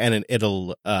everything, and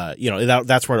it'll,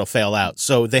 that's where it'll fail out.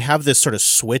 So they have this sort of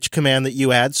switch command that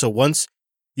you add. So once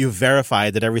you've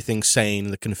verified that everything's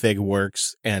sane, the config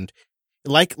works, and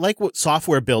like what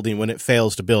software building, when it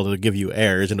fails to build, it'll give you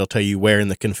errors, and it'll tell you where in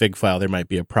the config file there might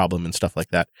be a problem and stuff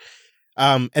like that.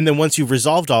 And then once you've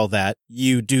resolved all that,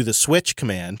 you do the switch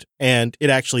command, and it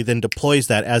actually then deploys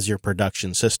that as your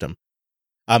production system.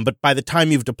 But by the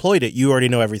time you've deployed it, you already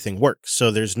know everything works.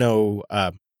 So there's no...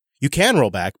 you can roll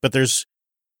back, but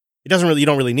you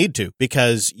don't really need to,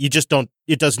 because you just don't,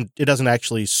 it doesn't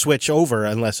actually switch over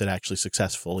unless it actually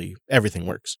successfully, everything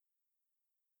works.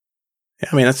 Yeah,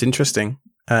 I mean, that's interesting.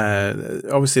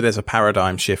 Obviously there's a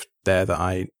paradigm shift there that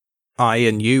I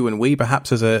and you and we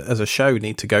perhaps as a show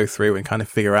need to go through and kind of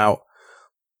figure out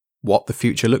what the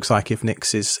future looks like if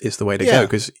Nix is the way to go.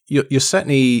 Because you're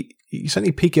certainly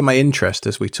piquing my interest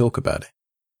as we talk about it.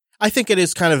 I think it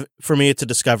is kind of, for me, it's a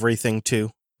discovery thing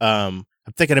too.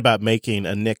 I'm thinking about making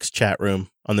a Nix chat room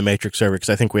on the Matrix server, because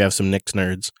I think we have some Nix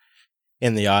nerds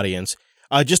in the audience.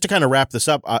 Just to kind of wrap this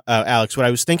up, Alex, what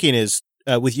I was thinking is,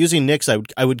 with using Nix,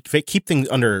 I would keep things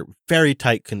under very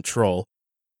tight control.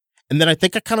 And then I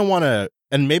think I kind of want to,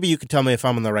 and maybe you could tell me if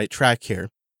I'm on the right track here,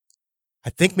 I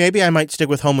think maybe I might stick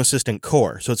with Home Assistant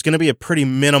Core. So it's going to be a pretty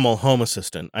minimal Home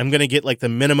Assistant. I'm going to get like the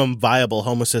minimum viable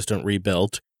Home Assistant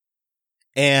rebuilt.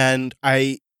 And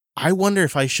I wonder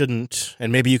if I shouldn't, and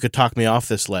maybe you could talk me off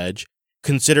this ledge,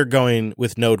 consider going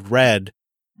with Node-RED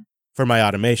for my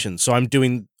automation. So I'm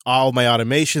doing all my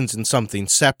automations in something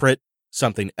separate,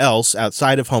 something else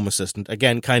outside of Home Assistant.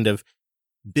 Again, kind of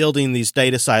building these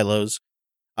data silos.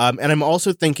 And I'm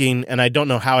also thinking, and I don't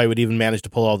know how I would even manage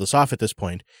to pull all this off at this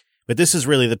point, but this is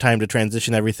really the time to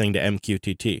transition everything to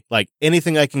MQTT. Like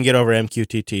anything I can get over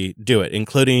MQTT, do it,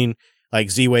 including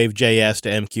like Z-Wave JS to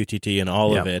MQTT and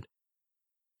all of it.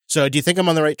 So do you think I'm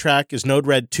on the right track? Is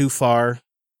Node-RED too far?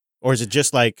 Or is it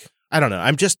just like, I don't know.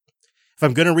 If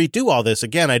I'm going to redo all this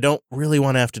again, I don't really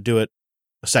want to have to do it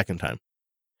a second time.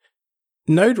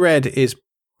 Node-RED is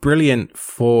brilliant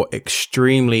for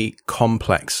extremely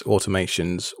complex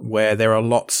automations where there are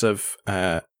lots of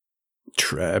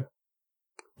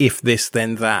if this,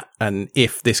 then that, and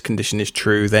if this condition is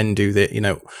true, then do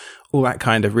that, all that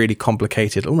kind of really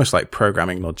complicated, almost like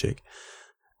programming logic.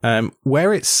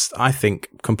 Where it's, I think,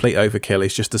 complete overkill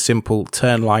is just a simple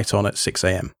turn light on at 6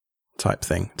 a.m. type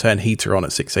thing. Turn heater on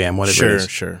at 6 a.m., whatever it is.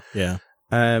 Sure, yeah.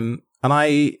 And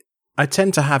I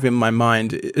tend to have in my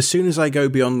mind, as soon as I go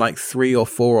beyond like 3 or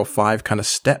 4 or 5 kind of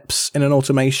steps in an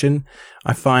automation,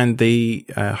 I find the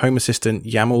Home Assistant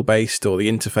YAML-based or the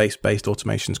interface-based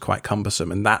automations quite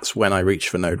cumbersome, and that's when I reach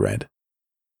for Node-RED.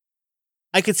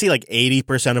 I could see like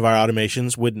 80% of our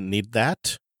automations wouldn't need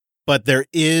that. But there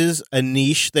is a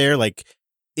niche there, like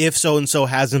if so-and-so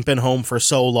hasn't been home for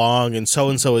so long and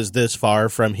so-and-so is this far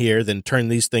from here, then turn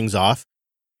these things off.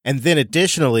 And then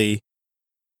additionally,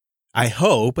 I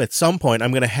hope at some point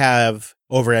I'm going to have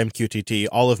over MQTT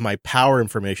all of my power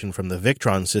information from the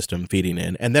Victron system feeding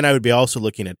in. And then I would be also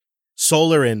looking at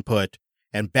solar input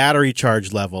and battery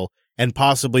charge level and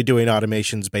possibly doing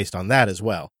automations based on that as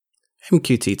well.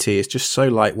 MQTT is just so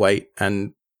lightweight,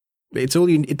 and it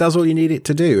does all you need it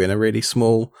to do in a really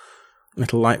small,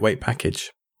 little lightweight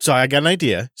package. So I got an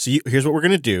idea. So here's what we're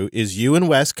going to do is you and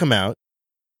Wes come out.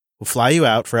 We'll fly you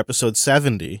out for episode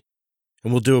 70,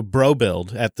 and we'll do a bro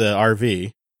build at the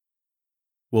RV.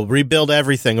 We'll rebuild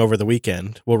everything over the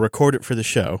weekend. We'll record it for the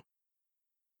show.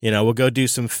 We'll go do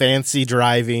some fancy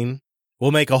driving.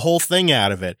 We'll make a whole thing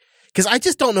out of it. Because I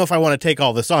just don't know if I want to take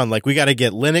all this on. Like, we got to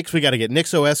get Linux. We got to get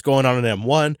NixOS going on an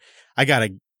M1. I got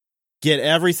to get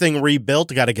everything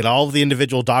rebuilt. Got to get all of the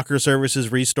individual Docker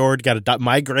services restored. Got to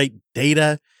migrate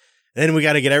data. Then we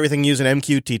got to get everything using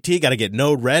MQTT. Got to get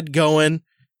Node-RED going.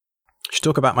 Should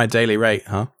talk about my daily rate,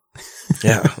 huh?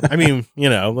 Yeah. I mean,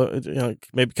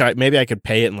 maybe I could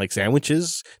pay it in like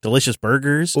sandwiches, delicious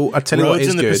burgers. Oh, I tell you what is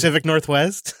in the good. Pacific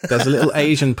Northwest. There's a little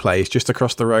Asian place just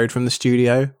across the road from the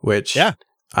studio, which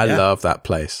I love that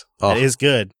place. Oh. It is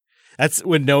good. That's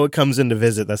when Noah comes in to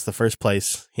visit. That's the first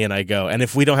place he and I go. And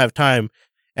if we don't have time,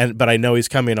 but I know he's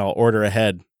coming, I'll order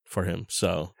ahead for him.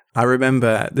 So I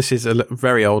remember this is a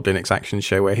very old Linux Action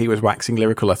show where he was waxing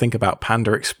lyrical, I think, about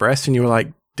Panda Express, and you were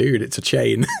like, dude, it's a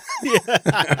chain.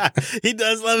 Yeah. He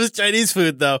does love his Chinese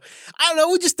food, though. I don't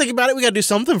know. We just think about it. We got to do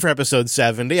something for episode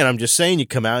 70, and I'm just saying, you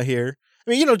come out here.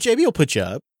 I mean, JB will put you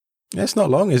up. Yeah, it's not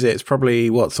long, is it? It's probably,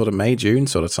 sort of May, June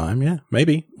sort of time. Yeah,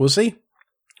 maybe. We'll see.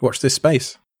 Watch this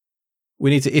space. We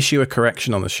need to issue a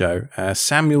correction on the show.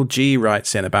 Samuel G.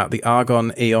 writes in about the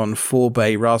Argon Eon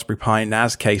 4-bay Raspberry Pi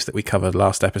NAS case that we covered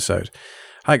last episode.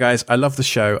 Hi guys, I love the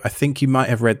show. I think you might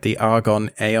have read the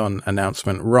Argon Eon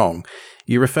announcement wrong.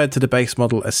 You referred to the base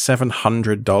model as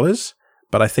 $700,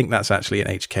 but I think that's actually in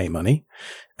HK money.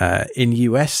 In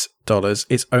US dollars,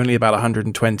 it's only about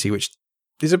 120, which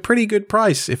is a pretty good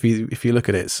price if you look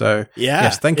at it. So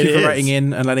yes, thank you for writing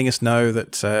in and letting us know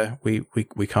that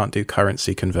we can't do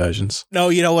currency conversions. No,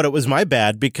 you know what? It was my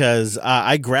bad because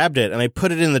I grabbed it and I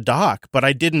put it in the dock, but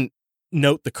I didn't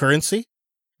note the currency.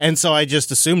 And so I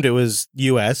just assumed it was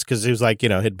US because it was like,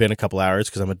 it had been a couple hours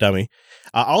because I'm a dummy.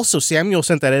 Also, Samuel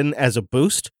sent that in as a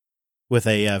boost with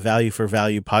a Value for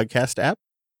Value podcast app.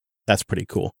 That's pretty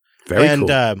cool. Very cool.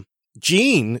 And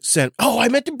Gene sent, I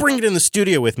meant to bring it in the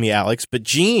studio with me, Alex, but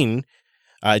Gene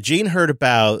heard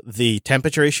about the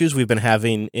temperature issues we've been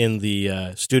having in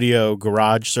the studio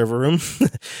garage server room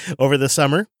over the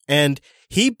summer. And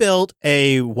he built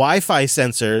a Wi-Fi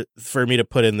sensor for me to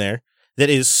put in there that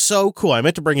is so cool. I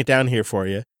meant to bring it down here for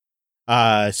you.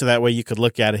 So that way you could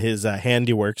look at his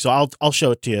handiwork. So I'll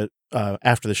show it to you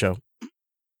after the show.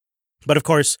 But of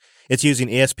course, it's using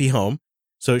ESP Home.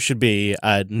 So it should be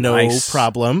no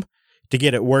problem to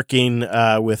get it working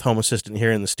with Home Assistant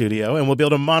here in the studio. And we'll be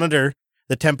able to monitor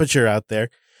the temperature out there,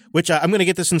 which I'm going to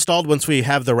get this installed once we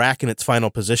have the rack in its final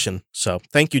position. So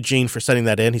thank you, Gene, for sending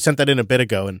that in. He sent that in a bit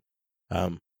ago,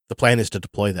 and the plan is to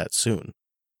deploy that soon.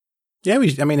 Yeah,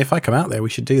 if I come out there, we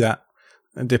should do that.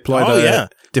 And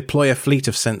deploy a fleet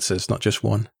of sensors, not just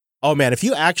one. Oh, man, if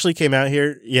you actually came out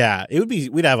here, yeah,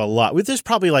 we'd have a lot. There's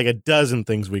probably like a dozen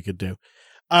things we could do.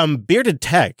 Bearded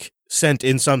Tech sent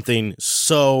in something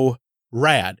so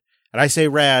rad. And I say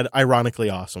rad, ironically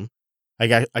awesome. I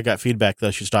got feedback that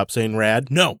I should stop saying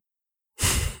rad. No.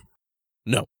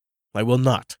 No, I will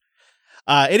not.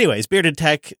 Anyways, Bearded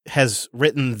Tech has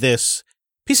written this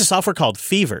piece of software called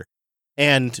Fever.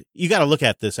 And you got to look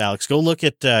at this, Alex. Go look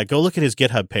at his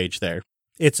GitHub page there.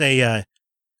 It's a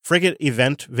Frigate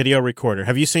event video recorder.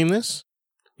 Have you seen this?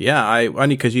 Yeah,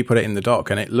 only because you put it in the doc,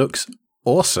 and it looks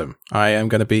awesome. I am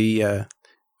going to be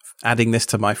adding this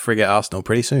to my Frigate arsenal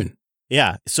pretty soon.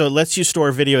 Yeah, so it lets you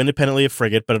store video independently of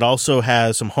Frigate, but it also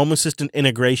has some Home Assistant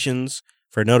integrations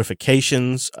for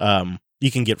notifications.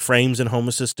 You can get frames in Home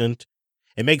Assistant.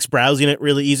 It makes browsing it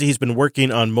really easy. He's been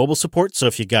working on mobile support, so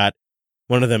if you got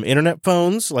one of them internet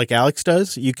phones like Alex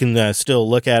does, you can still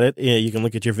look at it. You can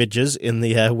look at your vidges in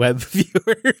the web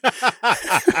viewer.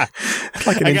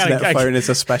 Like an internet phone is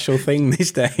a special thing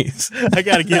these days. I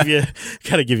gotta give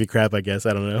you crap, I guess.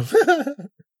 I don't know.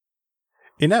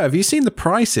 Have you seen the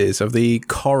prices of the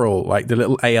Coral, like the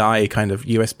little AI kind of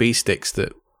USB sticks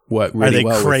that work really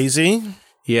well? Are they crazy?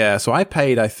 Yeah, so I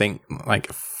paid, I think,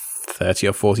 like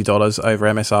 $30 or $40 over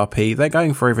MSRP. They're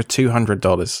going for over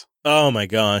 $200. Oh my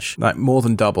gosh. Like more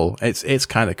than double. It's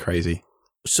kind of crazy.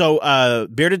 So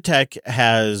Bearded Tech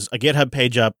has a GitHub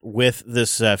page up with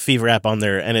this Fever app on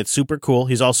there, and it's super cool.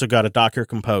 He's also got a Docker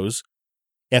Compose.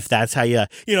 If that's how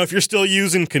if you're still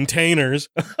using containers,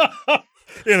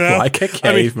 like a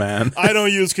caveman. I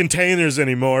don't use containers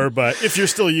anymore, but if you're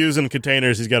still using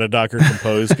containers, he's got a Docker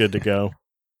Compose good to go.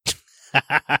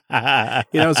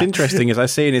 What's interesting is I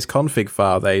see in his config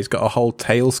file there, he's got a whole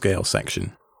Tailscale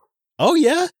section. Oh,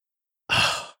 yeah?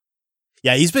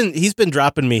 Yeah, he's been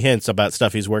dropping me hints about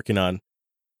stuff he's working on.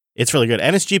 It's really good.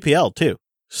 And it's GPL, too.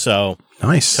 So,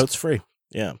 nice. So it's free.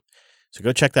 Yeah. So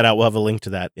go check that out. We'll have a link to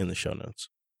that in the show notes.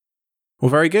 Well,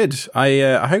 very good.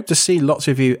 I hope to see lots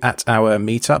of you at our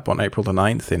meetup on April the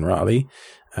 9th in Raleigh.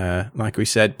 Like we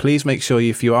said, please make sure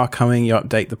if you are coming, you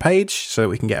update the page so that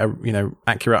we can get a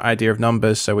accurate idea of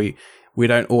numbers, so we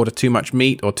don't order too much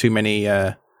meat or too many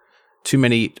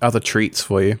other treats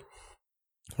for you.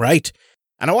 Right.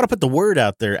 And I want to put the word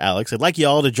out there, Alex. I'd like you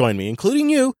all to join me, including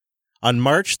you, on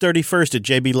March 31st at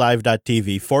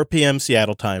jblive.tv, 4 p.m.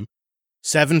 Seattle time,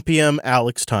 7 p.m.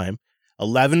 Alex time,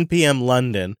 11 p.m.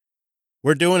 London.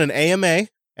 We're doing an AMA,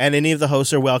 and any of the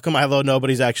hosts are welcome, although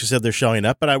nobody's actually said they're showing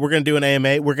up. But we're going to do an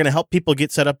AMA. We're going to help people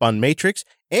get set up on Matrix.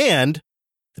 And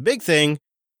the big thing,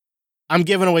 I'm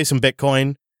giving away some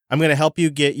Bitcoin. I'm going to help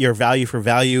you get your Value for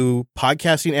Value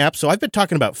podcasting app. So I've been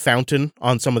talking about Fountain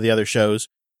on some of the other shows.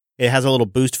 It has a little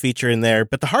boost feature in there,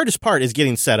 but the hardest part is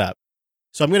getting set up.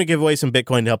 So I'm going to give away some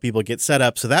Bitcoin to help people get set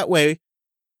up, so that way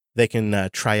they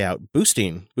can try out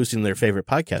boosting their favorite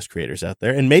podcast creators out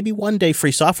there, and maybe one day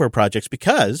free software projects,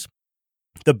 because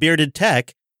the Bearded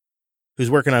Tech,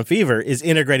 who's working on Fever, is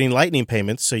integrating Lightning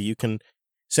payments, so you can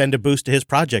send a boost to his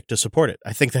project to support it.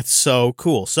 I think that's so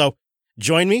cool. So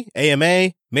join me,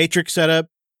 AMA, Matrix setup,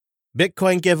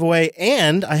 Bitcoin giveaway,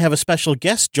 and I have a special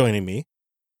guest joining me,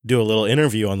 do a little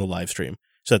interview on the live stream.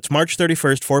 So it's March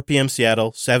 31st, 4 p.m.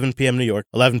 Seattle, 7 p.m. New York,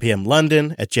 11 p.m.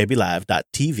 London at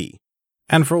jblive.tv.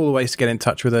 And for all the ways to get in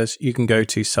touch with us, you can go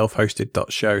to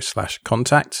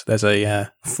selfhosted.show/contact. There's a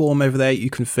form over there you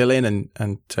can fill in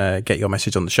and get your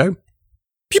message on the show.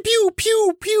 Pew, pew,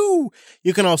 pew, pew.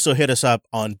 You can also hit us up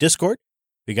on Discord.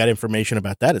 We got information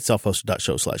about that at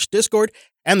selfhosted.show/Discord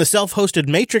and the self-hosted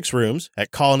Matrix rooms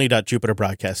at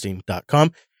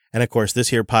colony.jupiterbroadcasting.com. And of course, this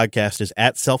here podcast is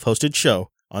at Self-Hosted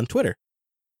Show on Twitter.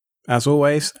 As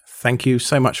always, thank you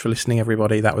so much for listening,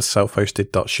 everybody. That was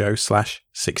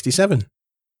selfhosted.show/67.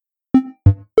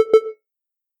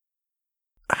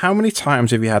 How many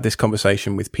times have you had this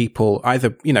conversation with people,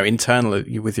 either, internal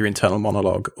with your internal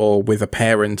monologue or with a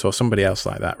parent or somebody else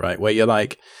like that, right? Where you're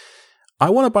like, I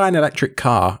want to buy an electric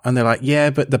car. And they're like, yeah,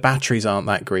 but the batteries aren't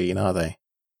that green, are they?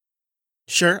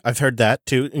 Sure. I've heard that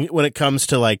too. When it comes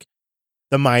to like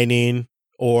the mining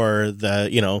or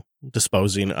the,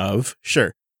 disposing of.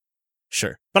 Sure.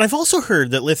 But I've also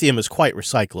heard that lithium is quite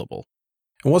recyclable.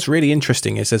 And what's really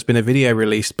interesting is there's been a video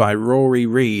released by Rory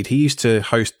Reid. He used to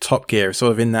host Top Gear,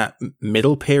 sort of in that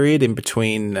middle period in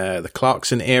between the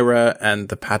Clarkson era and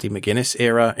the Paddy McGuinness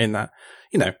era, in that,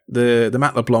 the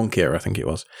Matt LeBlanc era, I think it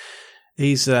was.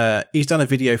 He's done a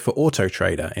video for Auto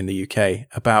Trader in the UK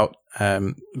about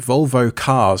Volvo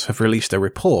Cars have released a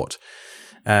report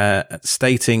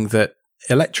stating that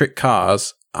electric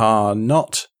cars are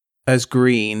not as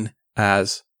green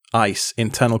as ICE,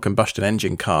 internal combustion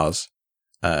engine cars,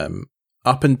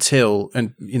 up until,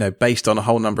 and based on a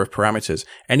whole number of parameters,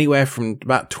 anywhere from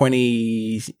about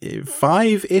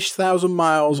 25-ish thousand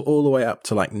miles all the way up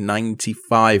to like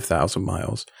 95,000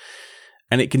 miles.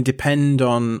 And it can depend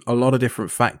on a lot of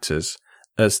different factors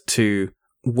as to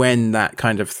when that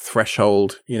kind of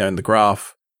threshold, in the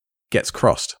graph gets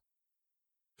crossed.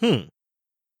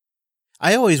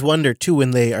 I always wonder too,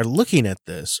 when they are looking at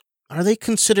this, are they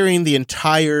considering the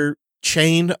entire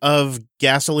chain of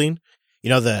gasoline?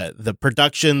 The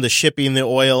production, the shipping, the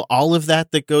oil, all of that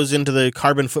goes into the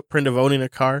carbon footprint of owning a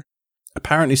car?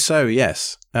 Apparently so,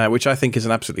 yes. Which I think is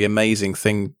an absolutely amazing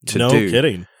thing to do. No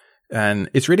kidding. And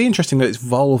it's really interesting that it's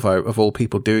Volvo, of all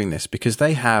people, doing this, because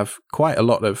they have quite a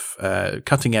lot of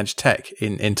cutting-edge tech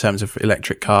in terms of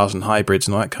electric cars and hybrids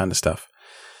and all that kind of stuff.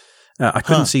 I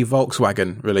couldn't see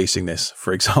Volkswagen releasing this,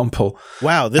 for example.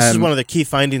 Wow, this is one of the key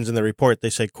findings in the report. They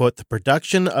say, quote, the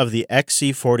production of the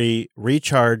XC40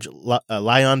 Recharge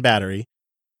Li-ion battery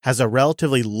has a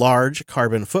relatively large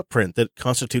carbon footprint that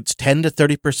constitutes 10 to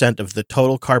 30% of the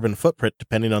total carbon footprint,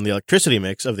 depending on the electricity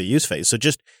mix of the use phase. So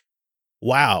just,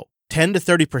 wow, 10 to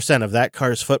 30% of that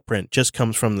car's footprint just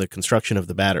comes from the construction of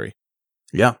the battery.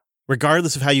 Yeah.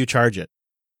 Regardless of how you charge it.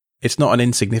 It's not an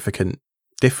insignificant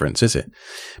difference, is it?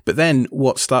 But then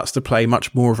what starts to play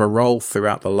much more of a role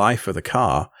throughout the life of the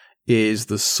car is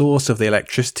the source of the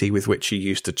electricity with which you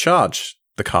use to charge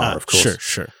the car, of course.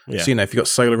 Sure. Yeah. So, if you've got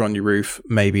solar on your roof,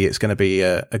 maybe it's going to be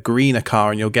a greener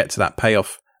car and you'll get to that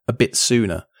payoff a bit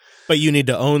sooner. But you need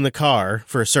to own the car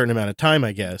for a certain amount of time,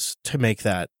 I guess, to make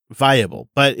that viable.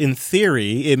 But in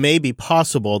theory, it may be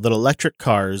possible that electric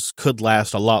cars could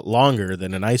last a lot longer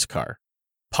than an ICE car.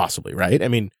 Possibly, right? I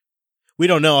mean, we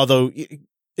don't know, although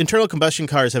internal combustion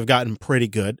cars have gotten pretty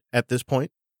good at this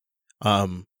point.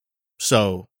 So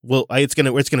it's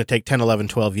going to take 10, 11,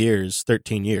 12 years,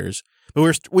 13 years.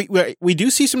 But we do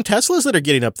see some Teslas that are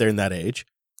getting up there in that age.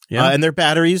 Yeah. And their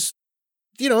batteries,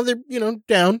 they're,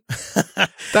 down.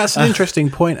 That's an interesting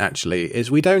point, actually,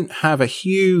 is we don't have a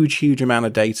huge amount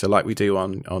of data like we do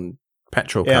on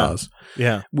petrol cars.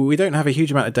 Yeah. We don't have a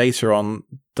huge amount of data on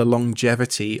the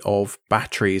longevity of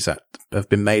batteries that have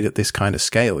been made at this kind of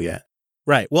scale yet.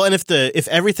 Right. Well, and if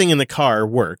everything in the car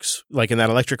works, like in that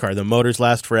electric car, the motors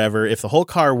last forever. If the whole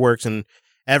car works and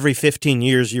every 15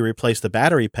 years you replace the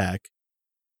battery pack,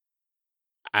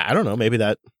 I don't know, maybe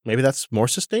that's more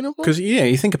sustainable. Because,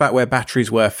 you think about where batteries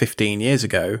were 15 years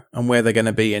ago and where they're going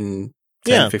to be in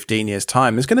 10, 15 years'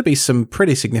 time. There's going to be some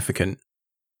pretty significant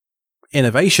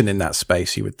innovation in that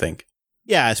space, you would think.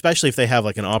 Yeah, especially if they have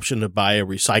like an option to buy a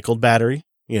recycled battery,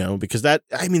 because that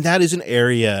is an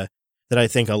area that I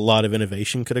think a lot of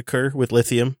innovation could occur with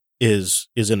lithium is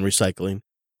in recycling.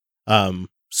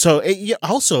 So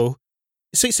also,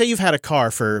 say you've had a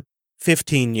car for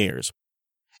 15 years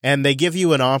and they give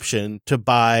you an option to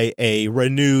buy a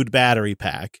renewed battery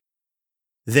pack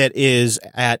that is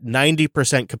at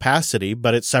 90% capacity,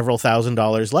 but it's several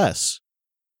 $1,000s less.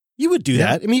 You would do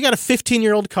that. I mean, you got a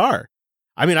 15-year-old car.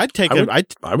 I mean, I'd take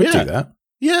I would do that.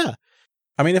 Yeah.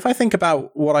 I mean, if I think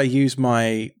about what I use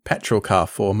my petrol car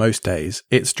for most days,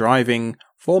 it's driving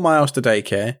 4 miles to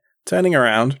daycare, turning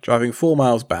around, driving 4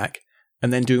 miles back,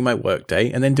 and then doing my work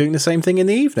day, and then doing the same thing in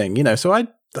the evening. So I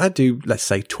do, let's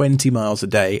say, 20 miles a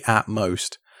day at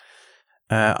most.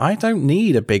 I don't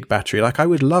need a big battery. Like, I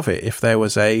would love it if there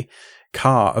was a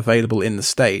car available in the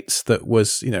States that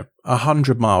was,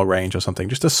 100-mile range or something,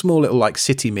 just a small little like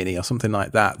City Mini or something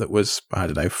like that was, I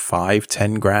don't know,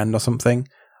 5-10 grand or something.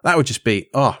 That would just be,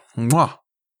 mwah.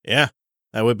 Yeah,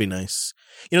 that would be nice.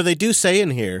 They do say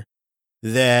in here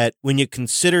that when you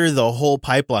consider the whole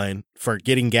pipeline for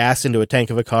getting gas into a tank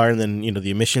of a car and then,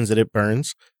 the emissions that it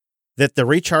burns, that the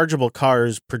rechargeable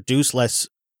cars produce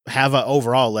have an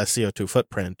overall less CO2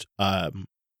 footprint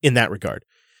in that regard.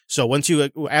 So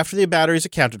after the battery is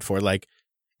accounted for, like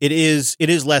it is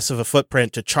less of a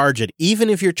footprint to charge it, even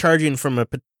if you're charging from a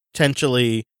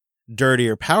potentially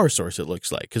dirtier power source, it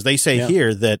looks like. Because they say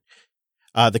here that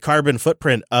the carbon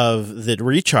footprint of the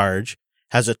recharge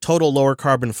has a total lower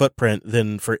carbon footprint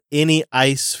than for any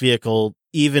ICE vehicle,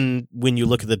 even when you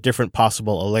look at the different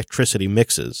possible electricity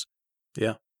mixes.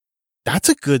 Yeah. That's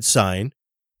a good sign.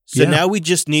 So now we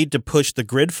just need to push the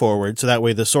grid forward so that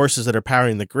way the sources that are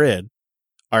powering the grid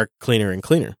are cleaner and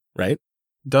cleaner, right?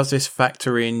 Does this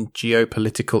factor in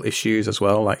geopolitical issues as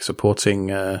well, like supporting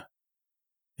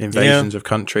invasions of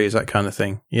countries, that kind of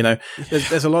thing?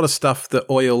 There's a lot of stuff that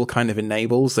oil kind of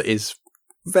enables that is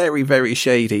very, very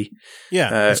shady.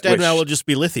 Yeah, instead now will just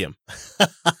be lithium.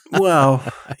 Well,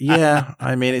 yeah.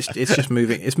 I mean, it's just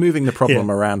moving the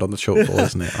problem around on the chalkboard,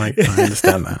 isn't it? I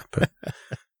understand that, but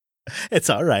it's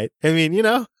all right. I mean,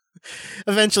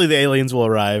 eventually the aliens will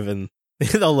arrive and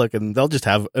they'll look and they'll just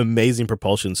have amazing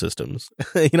propulsion systems.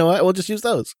 You know what? We'll just use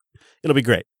those. It'll be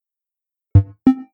great.